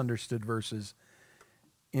misunderstood verses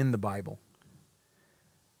in the Bible.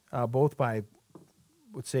 Both by,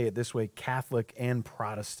 would say it this way, Catholic and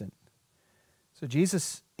Protestant. So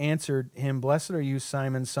Jesus answered him, blessed are you,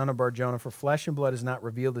 Simon, son of Bar-Jonah, for flesh and blood has not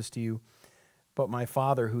revealed this to you, but my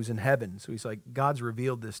Father who's in heaven. So he's like, God's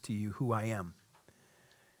revealed this to you, who I am.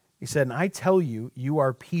 He said, and I tell you, you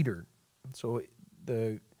are Peter. So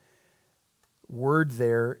the word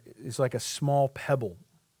there is like a small pebble,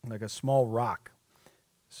 like a small rock.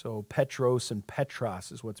 So Petros and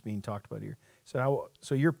Petros is what's being talked about here. So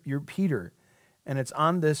you're Peter, and it's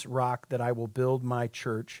on this rock that I will build my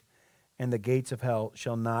church, and the gates of hell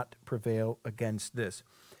shall not prevail against this.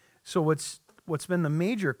 So what's been the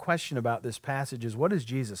major question about this passage is, what is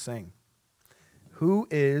Jesus saying? Who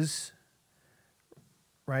is,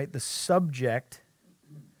 right, the subject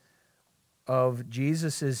of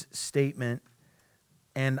Jesus' statement,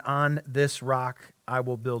 and on this rock I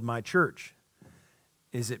will build my church?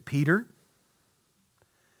 Is it Peter?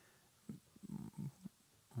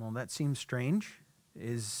 Well, that seems strange.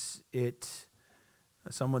 Is it,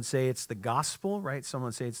 some would say it's the gospel, right? Some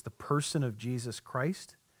would say it's the person of Jesus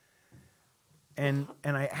Christ. And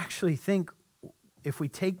I actually think if we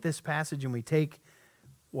take this passage and we take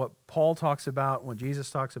what Paul talks about, what Jesus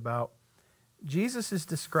talks about, Jesus is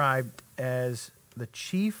described as the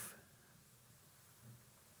chief,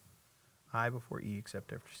 I before E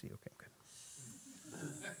except after C. Okay, good.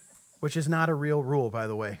 Which is not a real rule, by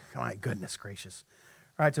the way. My goodness gracious.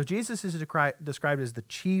 All right, so Jesus is described as the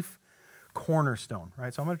chief cornerstone,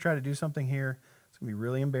 right? So I'm going to try to do something here. It's going to be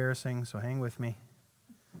really embarrassing, so hang with me.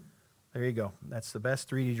 There you go. That's the best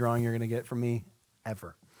 3D drawing you're going to get from me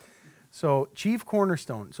ever. So chief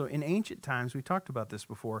cornerstone. So in ancient times, we talked about this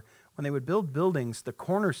before, when they would build buildings, the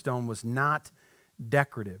cornerstone was not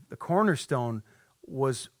decorative. The cornerstone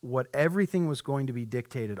was what everything was going to be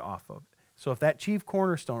dictated off of. So if that chief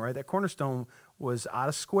cornerstone, right, that cornerstone was out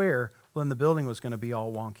of square, well, then the building was going to be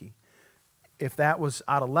all wonky. If that was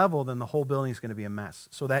out of level, then the whole building is going to be a mess.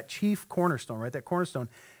 So that chief cornerstone, right, that cornerstone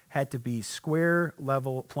had to be square,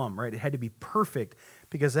 level, plumb, right? It had to be perfect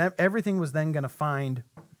because everything was then going to find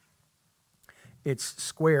its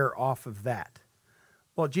square off of that.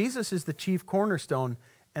 Well, Jesus is the chief cornerstone,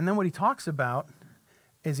 and then what he talks about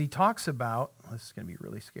is this is going to be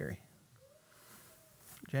really scary.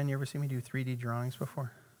 Jen, you ever seen me do 3D drawings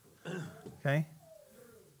before? Okay.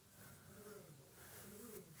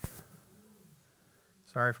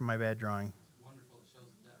 Sorry for my bad drawing.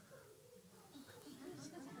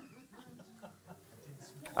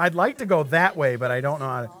 I'd like to go that way, but I don't know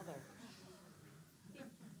how to.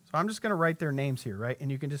 So I'm just going to write their names here, right? And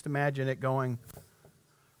you can just imagine it going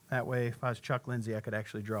That way, if I was Chuck Lindsay, I could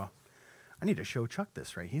actually draw. I need to show Chuck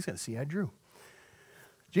this, right? He's going to see I drew.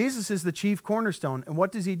 Jesus is the chief cornerstone. And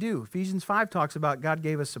what does he do? Ephesians 5 talks about God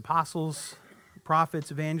gave us apostles,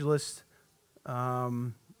 prophets, evangelists,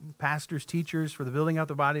 pastors, teachers for the building out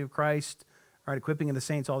the body of Christ, right, equipping of the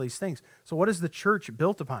saints, all these things. So what is the church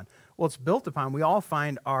built upon? Well, it's built upon, we all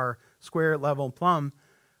find our square, level, and plumb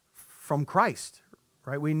from Christ,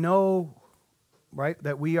 right? We know, right,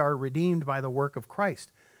 that we are redeemed by the work of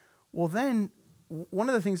Christ. Well, then, one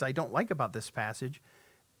of the things I don't like about this passage,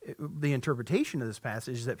 the interpretation of this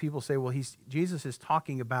passage, is that people say, well, Jesus is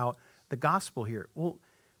talking about the gospel here. Well,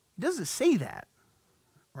 he doesn't say that,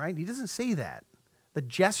 right? He doesn't say that. The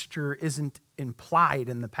gesture isn't implied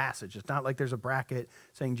in the passage. It's not like there's a bracket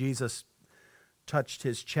saying Jesus touched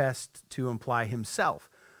his chest to imply himself.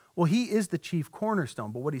 Well, he is the chief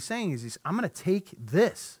cornerstone, but what he's saying is, I'm going to take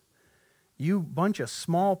this, you bunch of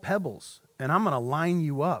small pebbles, and I'm going to line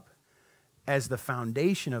you up as the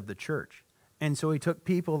foundation of the church. And so he took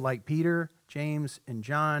people like Peter, James, and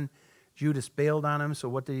John. Judas bailed on him, so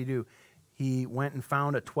what did he do? He went and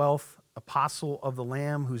found a 12th apostle of the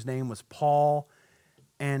Lamb whose name was Paul.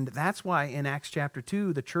 And that's why in Acts chapter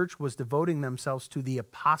 2, the church was devoting themselves to the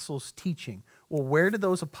apostles' teaching. Well, where did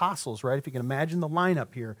those apostles, right, if you can imagine the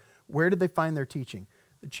lineup here, where did they find their teaching?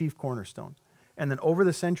 The chief cornerstone. And then over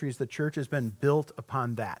the centuries, the church has been built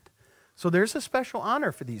upon that. So there's a special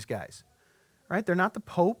honor for these guys, right? They're not the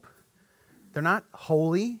Pope. They're not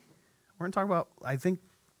holy. We're going to talk about, I think,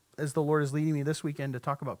 as the Lord is leading me this weekend to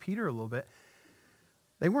talk about Peter a little bit,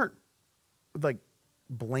 they weren't like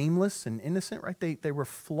blameless and innocent, right? They were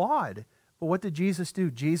flawed. But what did Jesus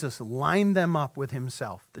do? Jesus lined them up with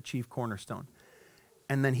himself, the chief cornerstone.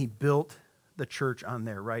 And then he built the church on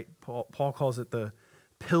there, right? Paul calls it the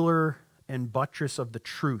pillar and buttress of the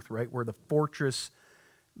truth, right? We're the fortress,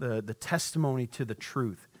 the testimony to the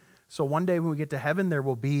truth. So one day when we get to heaven, there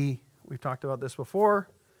will be, we've talked about this before,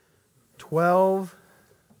 12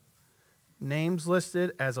 names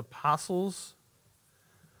listed as apostles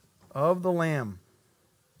of the Lamb.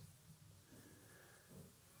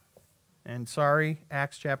 And sorry,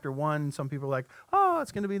 Acts chapter 1, some people are like, oh,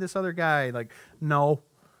 it's going to be this other guy. Like, no,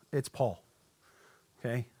 it's Paul.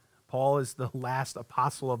 Okay? Paul is the last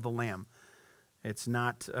apostle of the Lamb. It's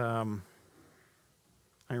not, I don't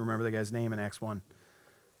remember the guy's name in Acts 1.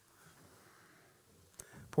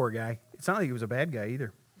 Poor guy. It's not like he was a bad guy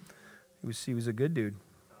either. He was a good dude.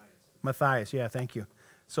 Matthias, yeah, thank you.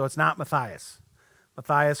 So it's not Matthias.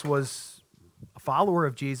 Matthias was a follower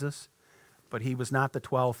of Jesus, but he was not the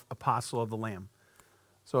 12th apostle of the Lamb.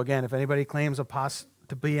 So again, if anybody claims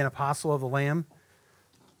to be an apostle of the Lamb,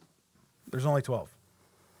 there's only 12.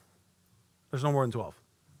 There's no more than 12.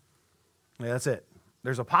 Yeah, that's it.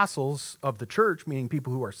 There's apostles of the church, meaning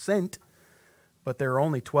people who are sent, but there are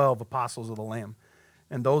only 12 apostles of the Lamb.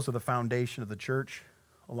 And those are the foundation of the church,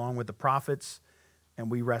 along with the prophets,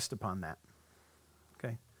 and we rest upon that.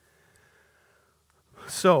 Okay?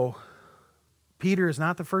 So, Peter is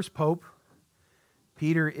not the first pope.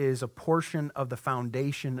 Peter is a portion of the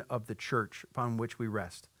foundation of the church upon which we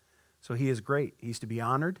rest. So he is great. He's to be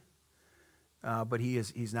honored, but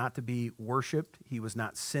he's not to be worshipped. He was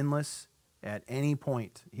not sinless at any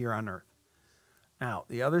point here on earth. Now,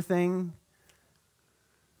 the other thing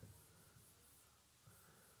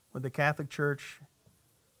with the Catholic Church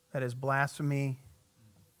that is blasphemy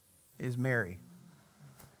is Mary.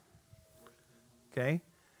 Okay?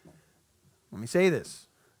 Let me say this.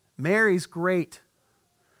 Mary's great.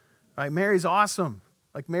 Right? Mary's awesome.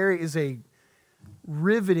 Like, Mary is a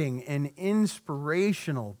riveting and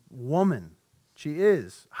inspirational woman. She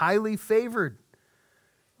is highly favored.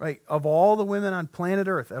 Right? Of all the women on planet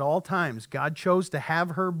Earth at all times, God chose to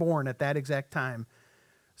have her born at that exact time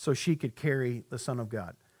so she could carry the Son of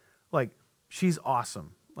God. Like, she's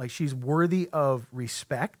awesome. Like, she's worthy of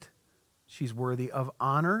respect. She's worthy of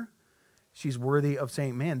honor. She's worthy of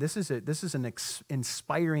saying, man, this is an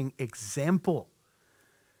inspiring example.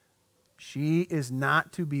 She is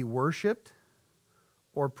not to be worshiped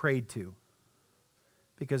or prayed to,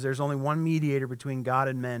 because there's only one mediator between God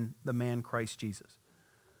and men, the man Christ Jesus.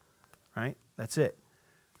 Right? That's it.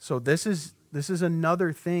 So this is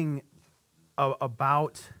another thing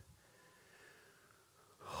about.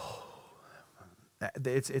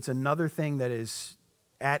 It's another thing that is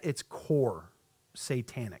at its core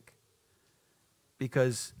satanic.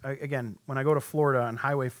 Because, again, when I go to Florida on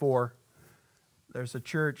Highway 4, there's a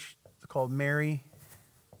church called Mary,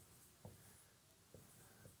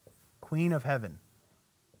 Queen of Heaven.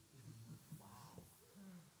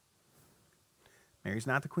 Mary's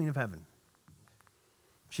not the Queen of Heaven.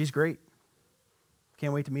 She's great.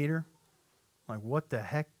 Can't wait to meet her. Like, what the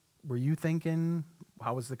heck were you thinking?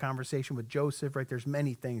 How was the conversation with Joseph, right? There's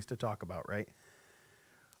many things to talk about, right?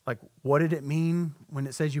 Like, what did it mean when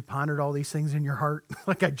it says you pondered all these things in your heart?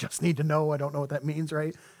 Like, I just need to know. I don't know what that means,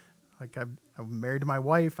 right? Like, I'm married to my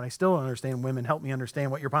wife, and I still don't understand women. Help me understand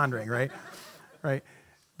what you're pondering, right? Right?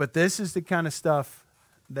 But this is the kind of stuff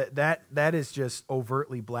that is just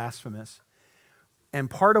overtly blasphemous. And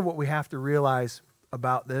part of what we have to realize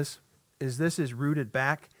about this is rooted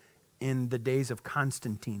back in the days of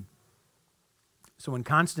Constantine. So when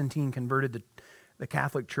Constantine converted the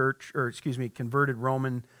Catholic Church, converted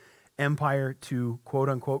Roman Empire to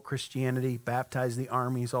quote-unquote Christianity, baptized the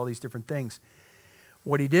armies, all these different things,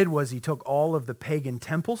 what he did was he took all of the pagan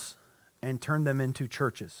temples and turned them into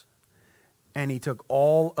churches. And he took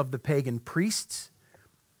all of the pagan priests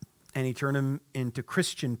and he turned them into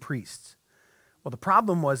Christian priests. Well, the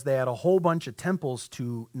problem was they had a whole bunch of temples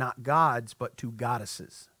to not gods, but to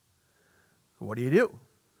goddesses. What do you do?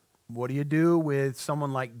 What do you do with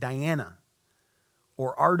someone like Diana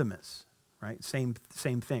or Artemis, right? Same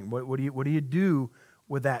thing. What do you do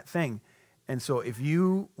with that thing? And so if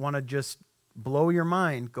you want to just blow your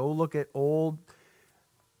mind, go look at old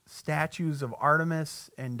statues of Artemis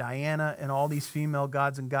and Diana and all these female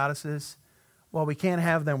gods and goddesses. Well, we can't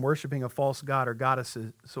have them worshiping a false god or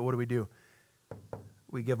goddesses, so what do?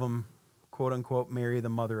 We give them, quote unquote, Mary, the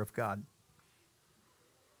mother of God.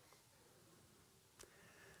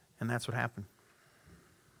 And that's what happened.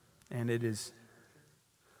 And it is...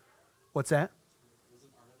 What's that?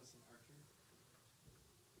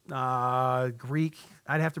 Greek.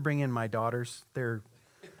 I'd have to bring in my daughters. They're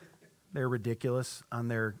ridiculous on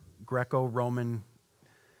their Greco-Roman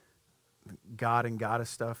god and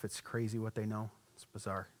goddess stuff. It's crazy what they know. It's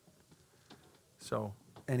bizarre. So,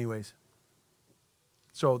 anyways.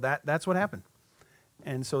 So that's what happened.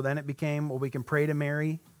 And so then it became, well, we can pray to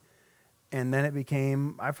Mary. And then it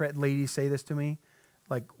became, I've had ladies say this to me,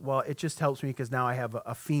 like, well, it just helps me because now I have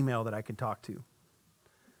a female that I can talk to.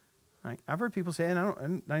 Right? I've heard people say, and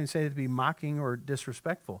I'm not even saying it to be mocking or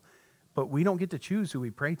disrespectful, but we don't get to choose who we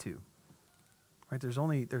pray to. Right? There's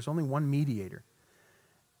only one mediator.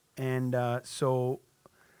 And so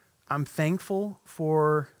I'm thankful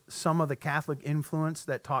for some of the Catholic influence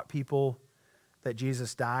that taught people that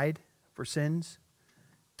Jesus died for sins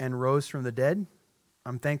and rose from the dead.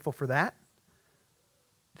 I'm thankful for that.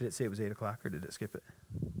 Did it say it was 8 o'clock or did it skip it?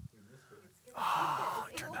 Oh,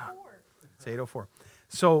 it turned out. It's 8:04.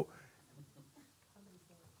 So,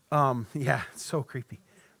 yeah, it's so creepy.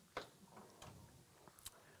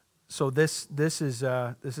 So this is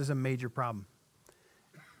a major problem,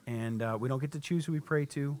 and we don't get to choose who we pray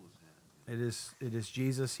to. It is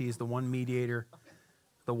Jesus. He is the one mediator,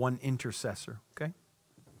 the one intercessor. Okay.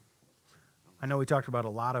 I know we talked about a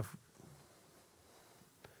lot of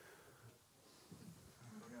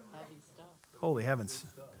holy heavens.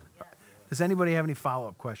 Does anybody have any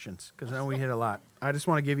follow-up questions? Because I know we hit a lot. I just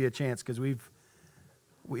want to give you a chance because we've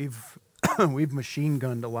we've machine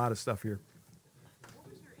gunned a lot of stuff here. What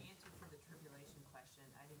was your answer to the tribulation question?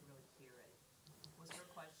 I didn't really hear it. Was your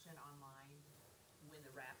question online when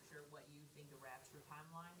the rapture, what you think the rapture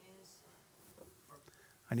timeline is?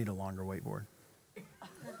 I need a longer whiteboard.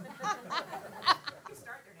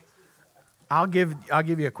 Start there next week. I'll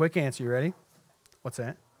give you a quick answer. You ready? What's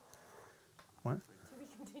that? What? To be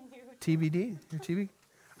continued. TBD? Your TV?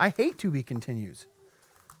 I hate to be continues.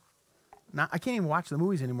 Now, I can't even watch the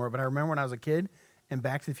movies anymore, but I remember when I was a kid and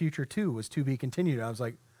Back to the Future 2 was to be continued. I was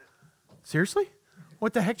like, seriously?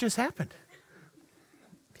 What the heck just happened?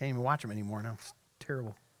 Can't even watch them anymore now. It's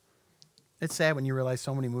terrible. It's sad when you realize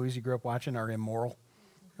so many movies you grew up watching are immoral.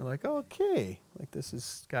 You're like, okay, like this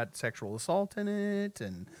has got sexual assault in it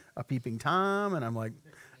and a peeping Tom, and I'm like,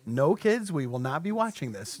 no kids, we will not be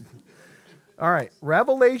watching this. All right,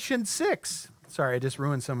 Revelation 6. Sorry, I just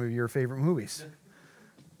ruined some of your favorite movies.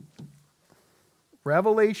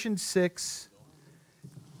 Revelation 6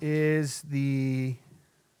 is the...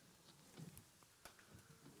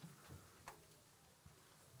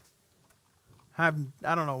 I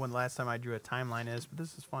don't know when the last time I drew a timeline is, but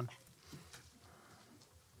this is fun.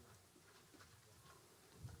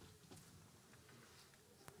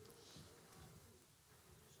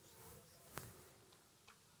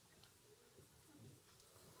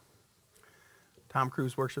 Tom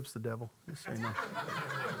Cruise worships the devil. Just so you know.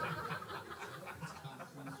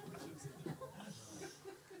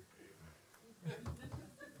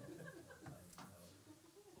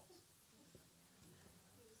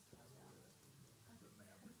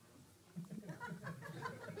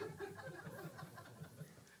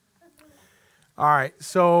 All right,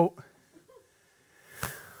 so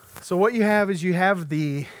what you have is you have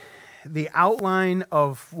the the outline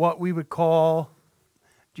of what we would call,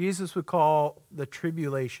 Jesus would call the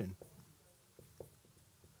tribulation.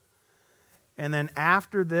 And then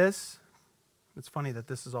after this, it's funny that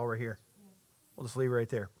this is all right here. We'll just leave it right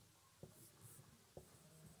there.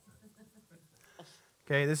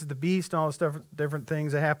 Okay, this is the beast, all the stuff, different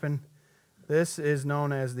things that happen. This is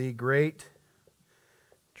known as the Great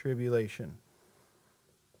Tribulation.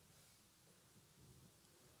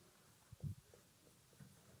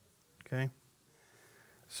 Okay,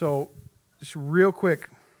 so just real quick.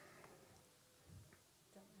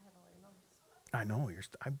 I know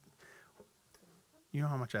you know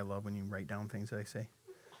how much I love when you write down things that I say.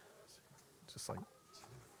 It's just like,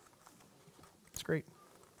 it's great.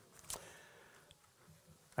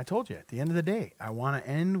 I told you, at the end of the day, I want to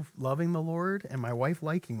end loving the Lord and my wife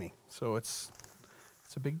liking me. So it's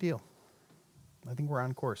a big deal. I think we're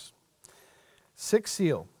on course. Sixth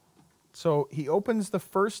seal. So he opens the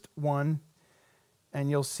first one, and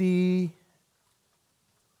you'll see,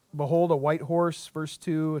 behold, a white horse, verse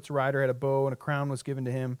 2, its rider had a bow, and a crown was given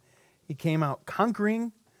to him. He came out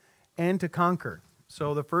conquering and to conquer.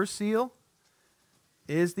 So the first seal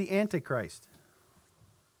is the Antichrist.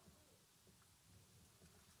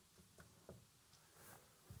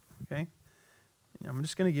 Okay? I'm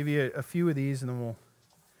just going to give you a few of these, and then we'll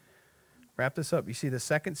wrap this up. You see the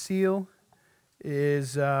second seal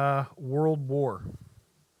is world war.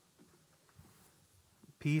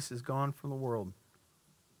 Peace is gone from the world.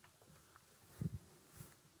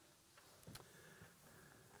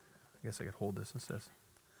 I guess I could hold this instead.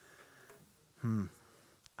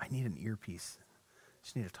 I need an earpiece.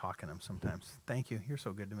 Just need to talk in them sometimes. Thank you. You're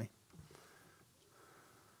so good to me.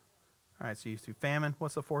 All right, so you see famine.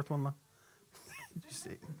 What's the fourth one, Lo? Did you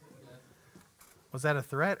see? Was that a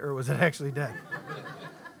threat or was it actually death?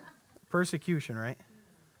 Persecution, right?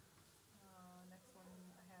 Next one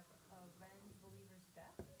I have avenge believers'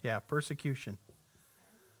 death. Yeah, persecution.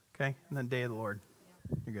 Okay, and then day of the Lord.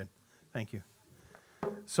 You're good. Thank you.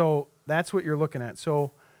 So that's what you're looking at.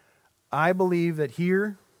 So I believe that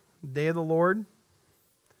here, day of the Lord,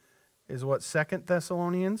 is what 2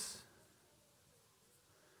 Thessalonians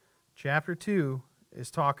chapter 2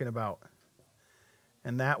 is talking about.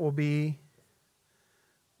 And that will be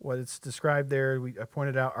what it's described there. I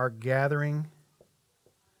pointed out our gathering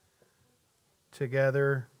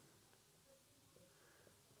together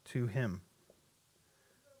to Him.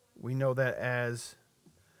 We know that as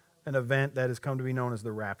an event that has come to be known as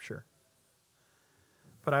the rapture.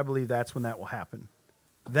 But I believe that's when that will happen.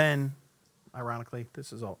 Then, ironically,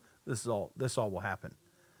 this all will happen.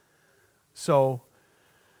 So,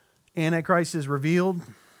 Antichrist is revealed.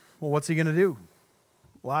 Well, what's he going to do?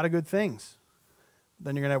 A lot of good things.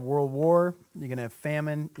 Then you're going to have world war. You're going to have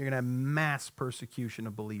famine. You're going to have mass persecution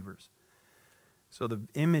of believers. So the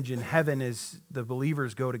image in heaven is the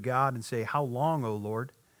believers go to God and say, "How long, O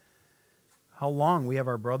Lord? How long? We have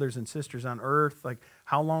our brothers and sisters on earth. Like,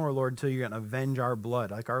 how long, O Lord, until you're going to avenge our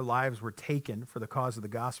blood? Like, our lives were taken for the cause of the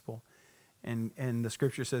gospel." And the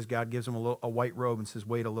scripture says God gives them a white robe and says,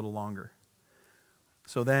 "Wait a little longer."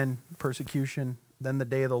 So then persecution, then the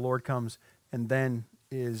day of the Lord comes, and then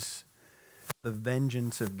is the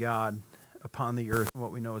vengeance of God upon the earth,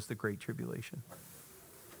 what we know as the Great Tribulation.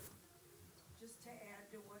 Just to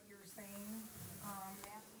add to what you're saying,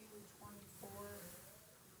 Matthew 24.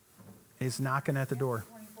 Is knocking at the door.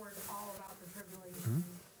 24 is all about the tribulation.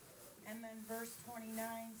 And then verse 29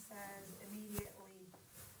 says immediately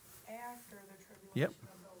after the tribulation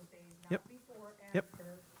of those days, not before, after. Yep.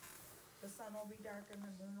 The sun will be darkened,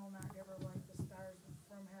 the moon will not give her light, the stars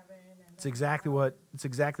from heaven. And It's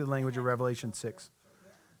exactly the language of Revelation 6.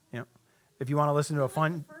 Yep. If you want to listen to a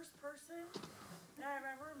fun... The first person that I've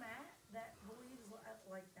ever met that believes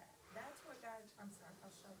like that. That's what God... I'm sorry,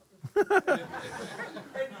 I'll shut up.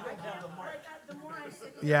 The more I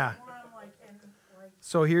sit here, Yeah. the more I'm like...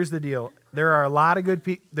 So here's the deal. There are a lot of good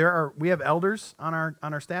people. We have elders on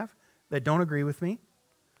our staff that don't agree with me.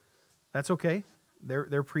 That's okay.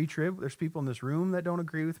 They're pre-trib. There's people in this room that don't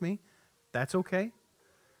agree with me. That's okay.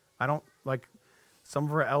 I don't like some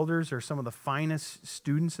of our elders are some of the finest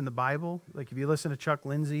students in the Bible. Like if you listen to Chuck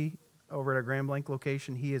Lindsay over at our Grand Blanc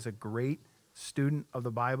location, he is a great student of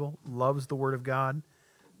the Bible, loves the Word of God,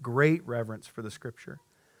 great reverence for the Scripture.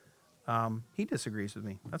 He disagrees with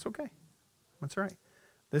me. That's okay. That's all right.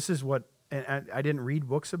 This is what, and I didn't read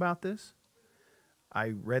books about this.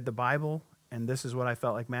 I read the Bible, and this is what I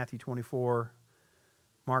felt like Matthew 24,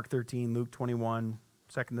 Mark 13, Luke 21,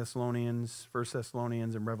 2 Thessalonians, 1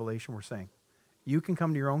 Thessalonians, and Revelation were saying. You can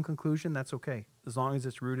come to your own conclusion, that's okay, as long as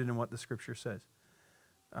it's rooted in what the Scripture says.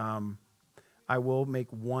 I will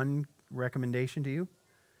make one recommendation to you.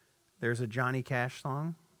 there's a Johnny Cash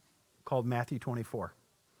song called Matthew 24.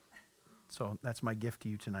 So that's my gift to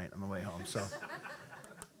you tonight on the way home. So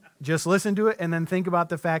just listen to it and then think about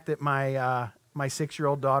the fact that my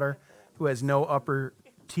 6-year-old daughter, who has no upper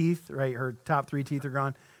teeth, right, her top 3 teeth are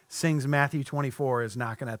gone, sings Matthew 24 is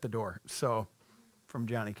knocking at the door. So from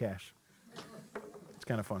Johnny Cash. It's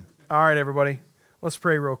kind of fun. All right, everybody. Let's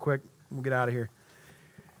pray real quick. We'll get out of here.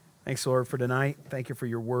 Thanks, Lord, for tonight. Thank you for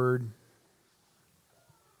your word.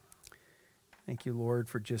 Thank you, Lord,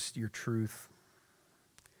 for just your truth.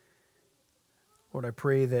 Lord, I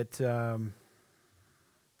pray that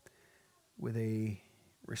with a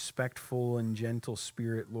respectful and gentle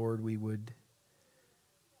spirit, Lord, we would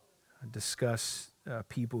discuss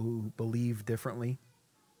people who believe differently.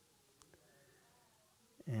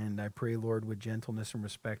 And I pray, Lord, with gentleness and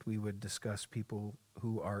respect, we would discuss people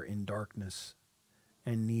who are in darkness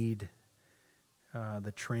and need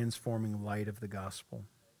the transforming light of the gospel.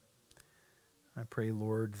 I pray,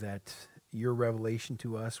 Lord, that your revelation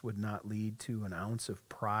to us would not lead to an ounce of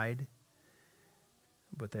pride,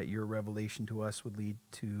 but that your revelation to us would lead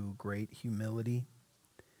to great humility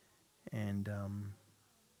and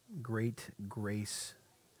great grace,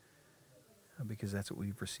 because that's what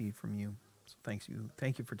we've received from you. So thank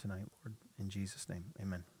you for tonight, Lord. In Jesus' name,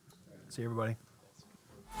 amen. See you, everybody.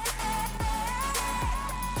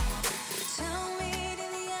 Tell me,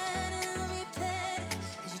 did the enemy plan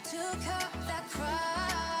as you took up that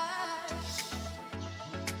cross?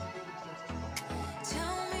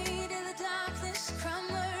 Tell me, did the darkness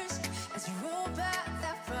crumbles as you roll back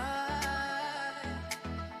that rug?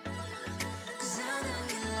 'Cause I know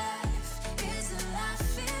your life is a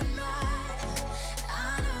life in mine.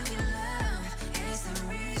 I know your love is the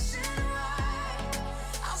reason why.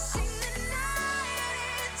 I'll sing the night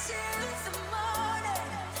into the morning.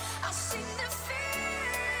 I'll sing the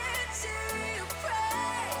fear into your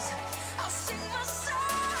praise. I'll sing my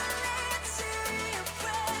soul into your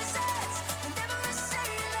presence. Whenever I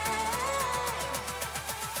say that,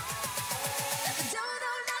 let the devil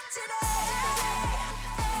know not today.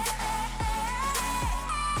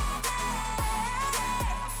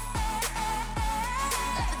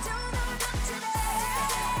 Let the devil know not today.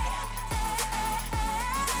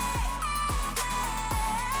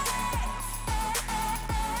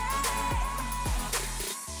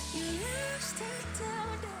 You loosed it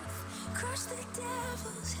down, death, crushed the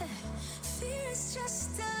devil's head. Fear is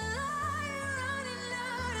just a liar running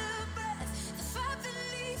out of breath. The fire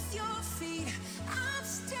beneath your feet, I'm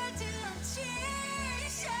standing on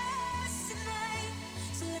Jesus tonight.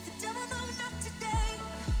 So let the devil know not today.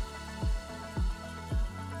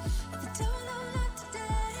 Let the devil know not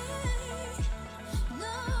today.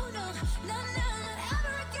 No, no, no, no, not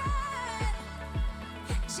ever again.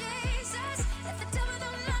 Jesus, let the devil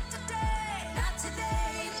know not today, not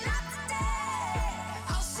today, not today.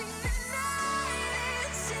 I'll sing the night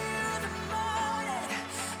into the morning.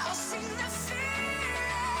 I'll sing the fear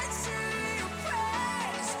into your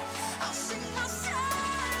praise. I'll sing my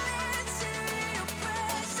soul into your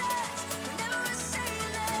presence. Whenever I say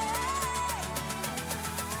that,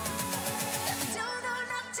 let the devil know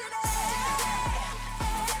not today.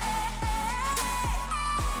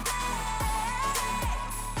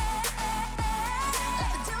 Let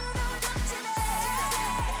the devil know not today. Let the devil know not today.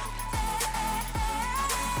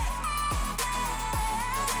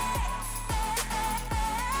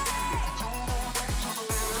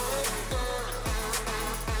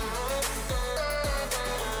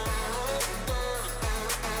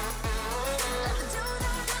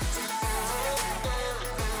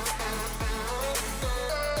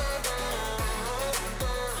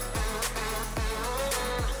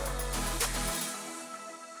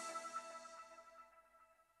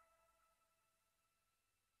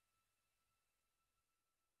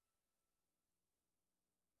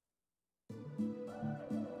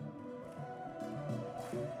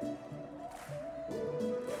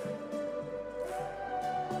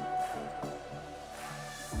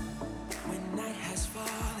 When night has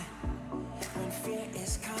fallen, when fear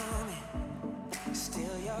is coming,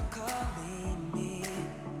 still you're calling me.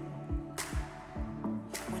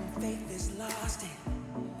 When faith is lost and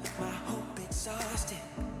my hope exhausted,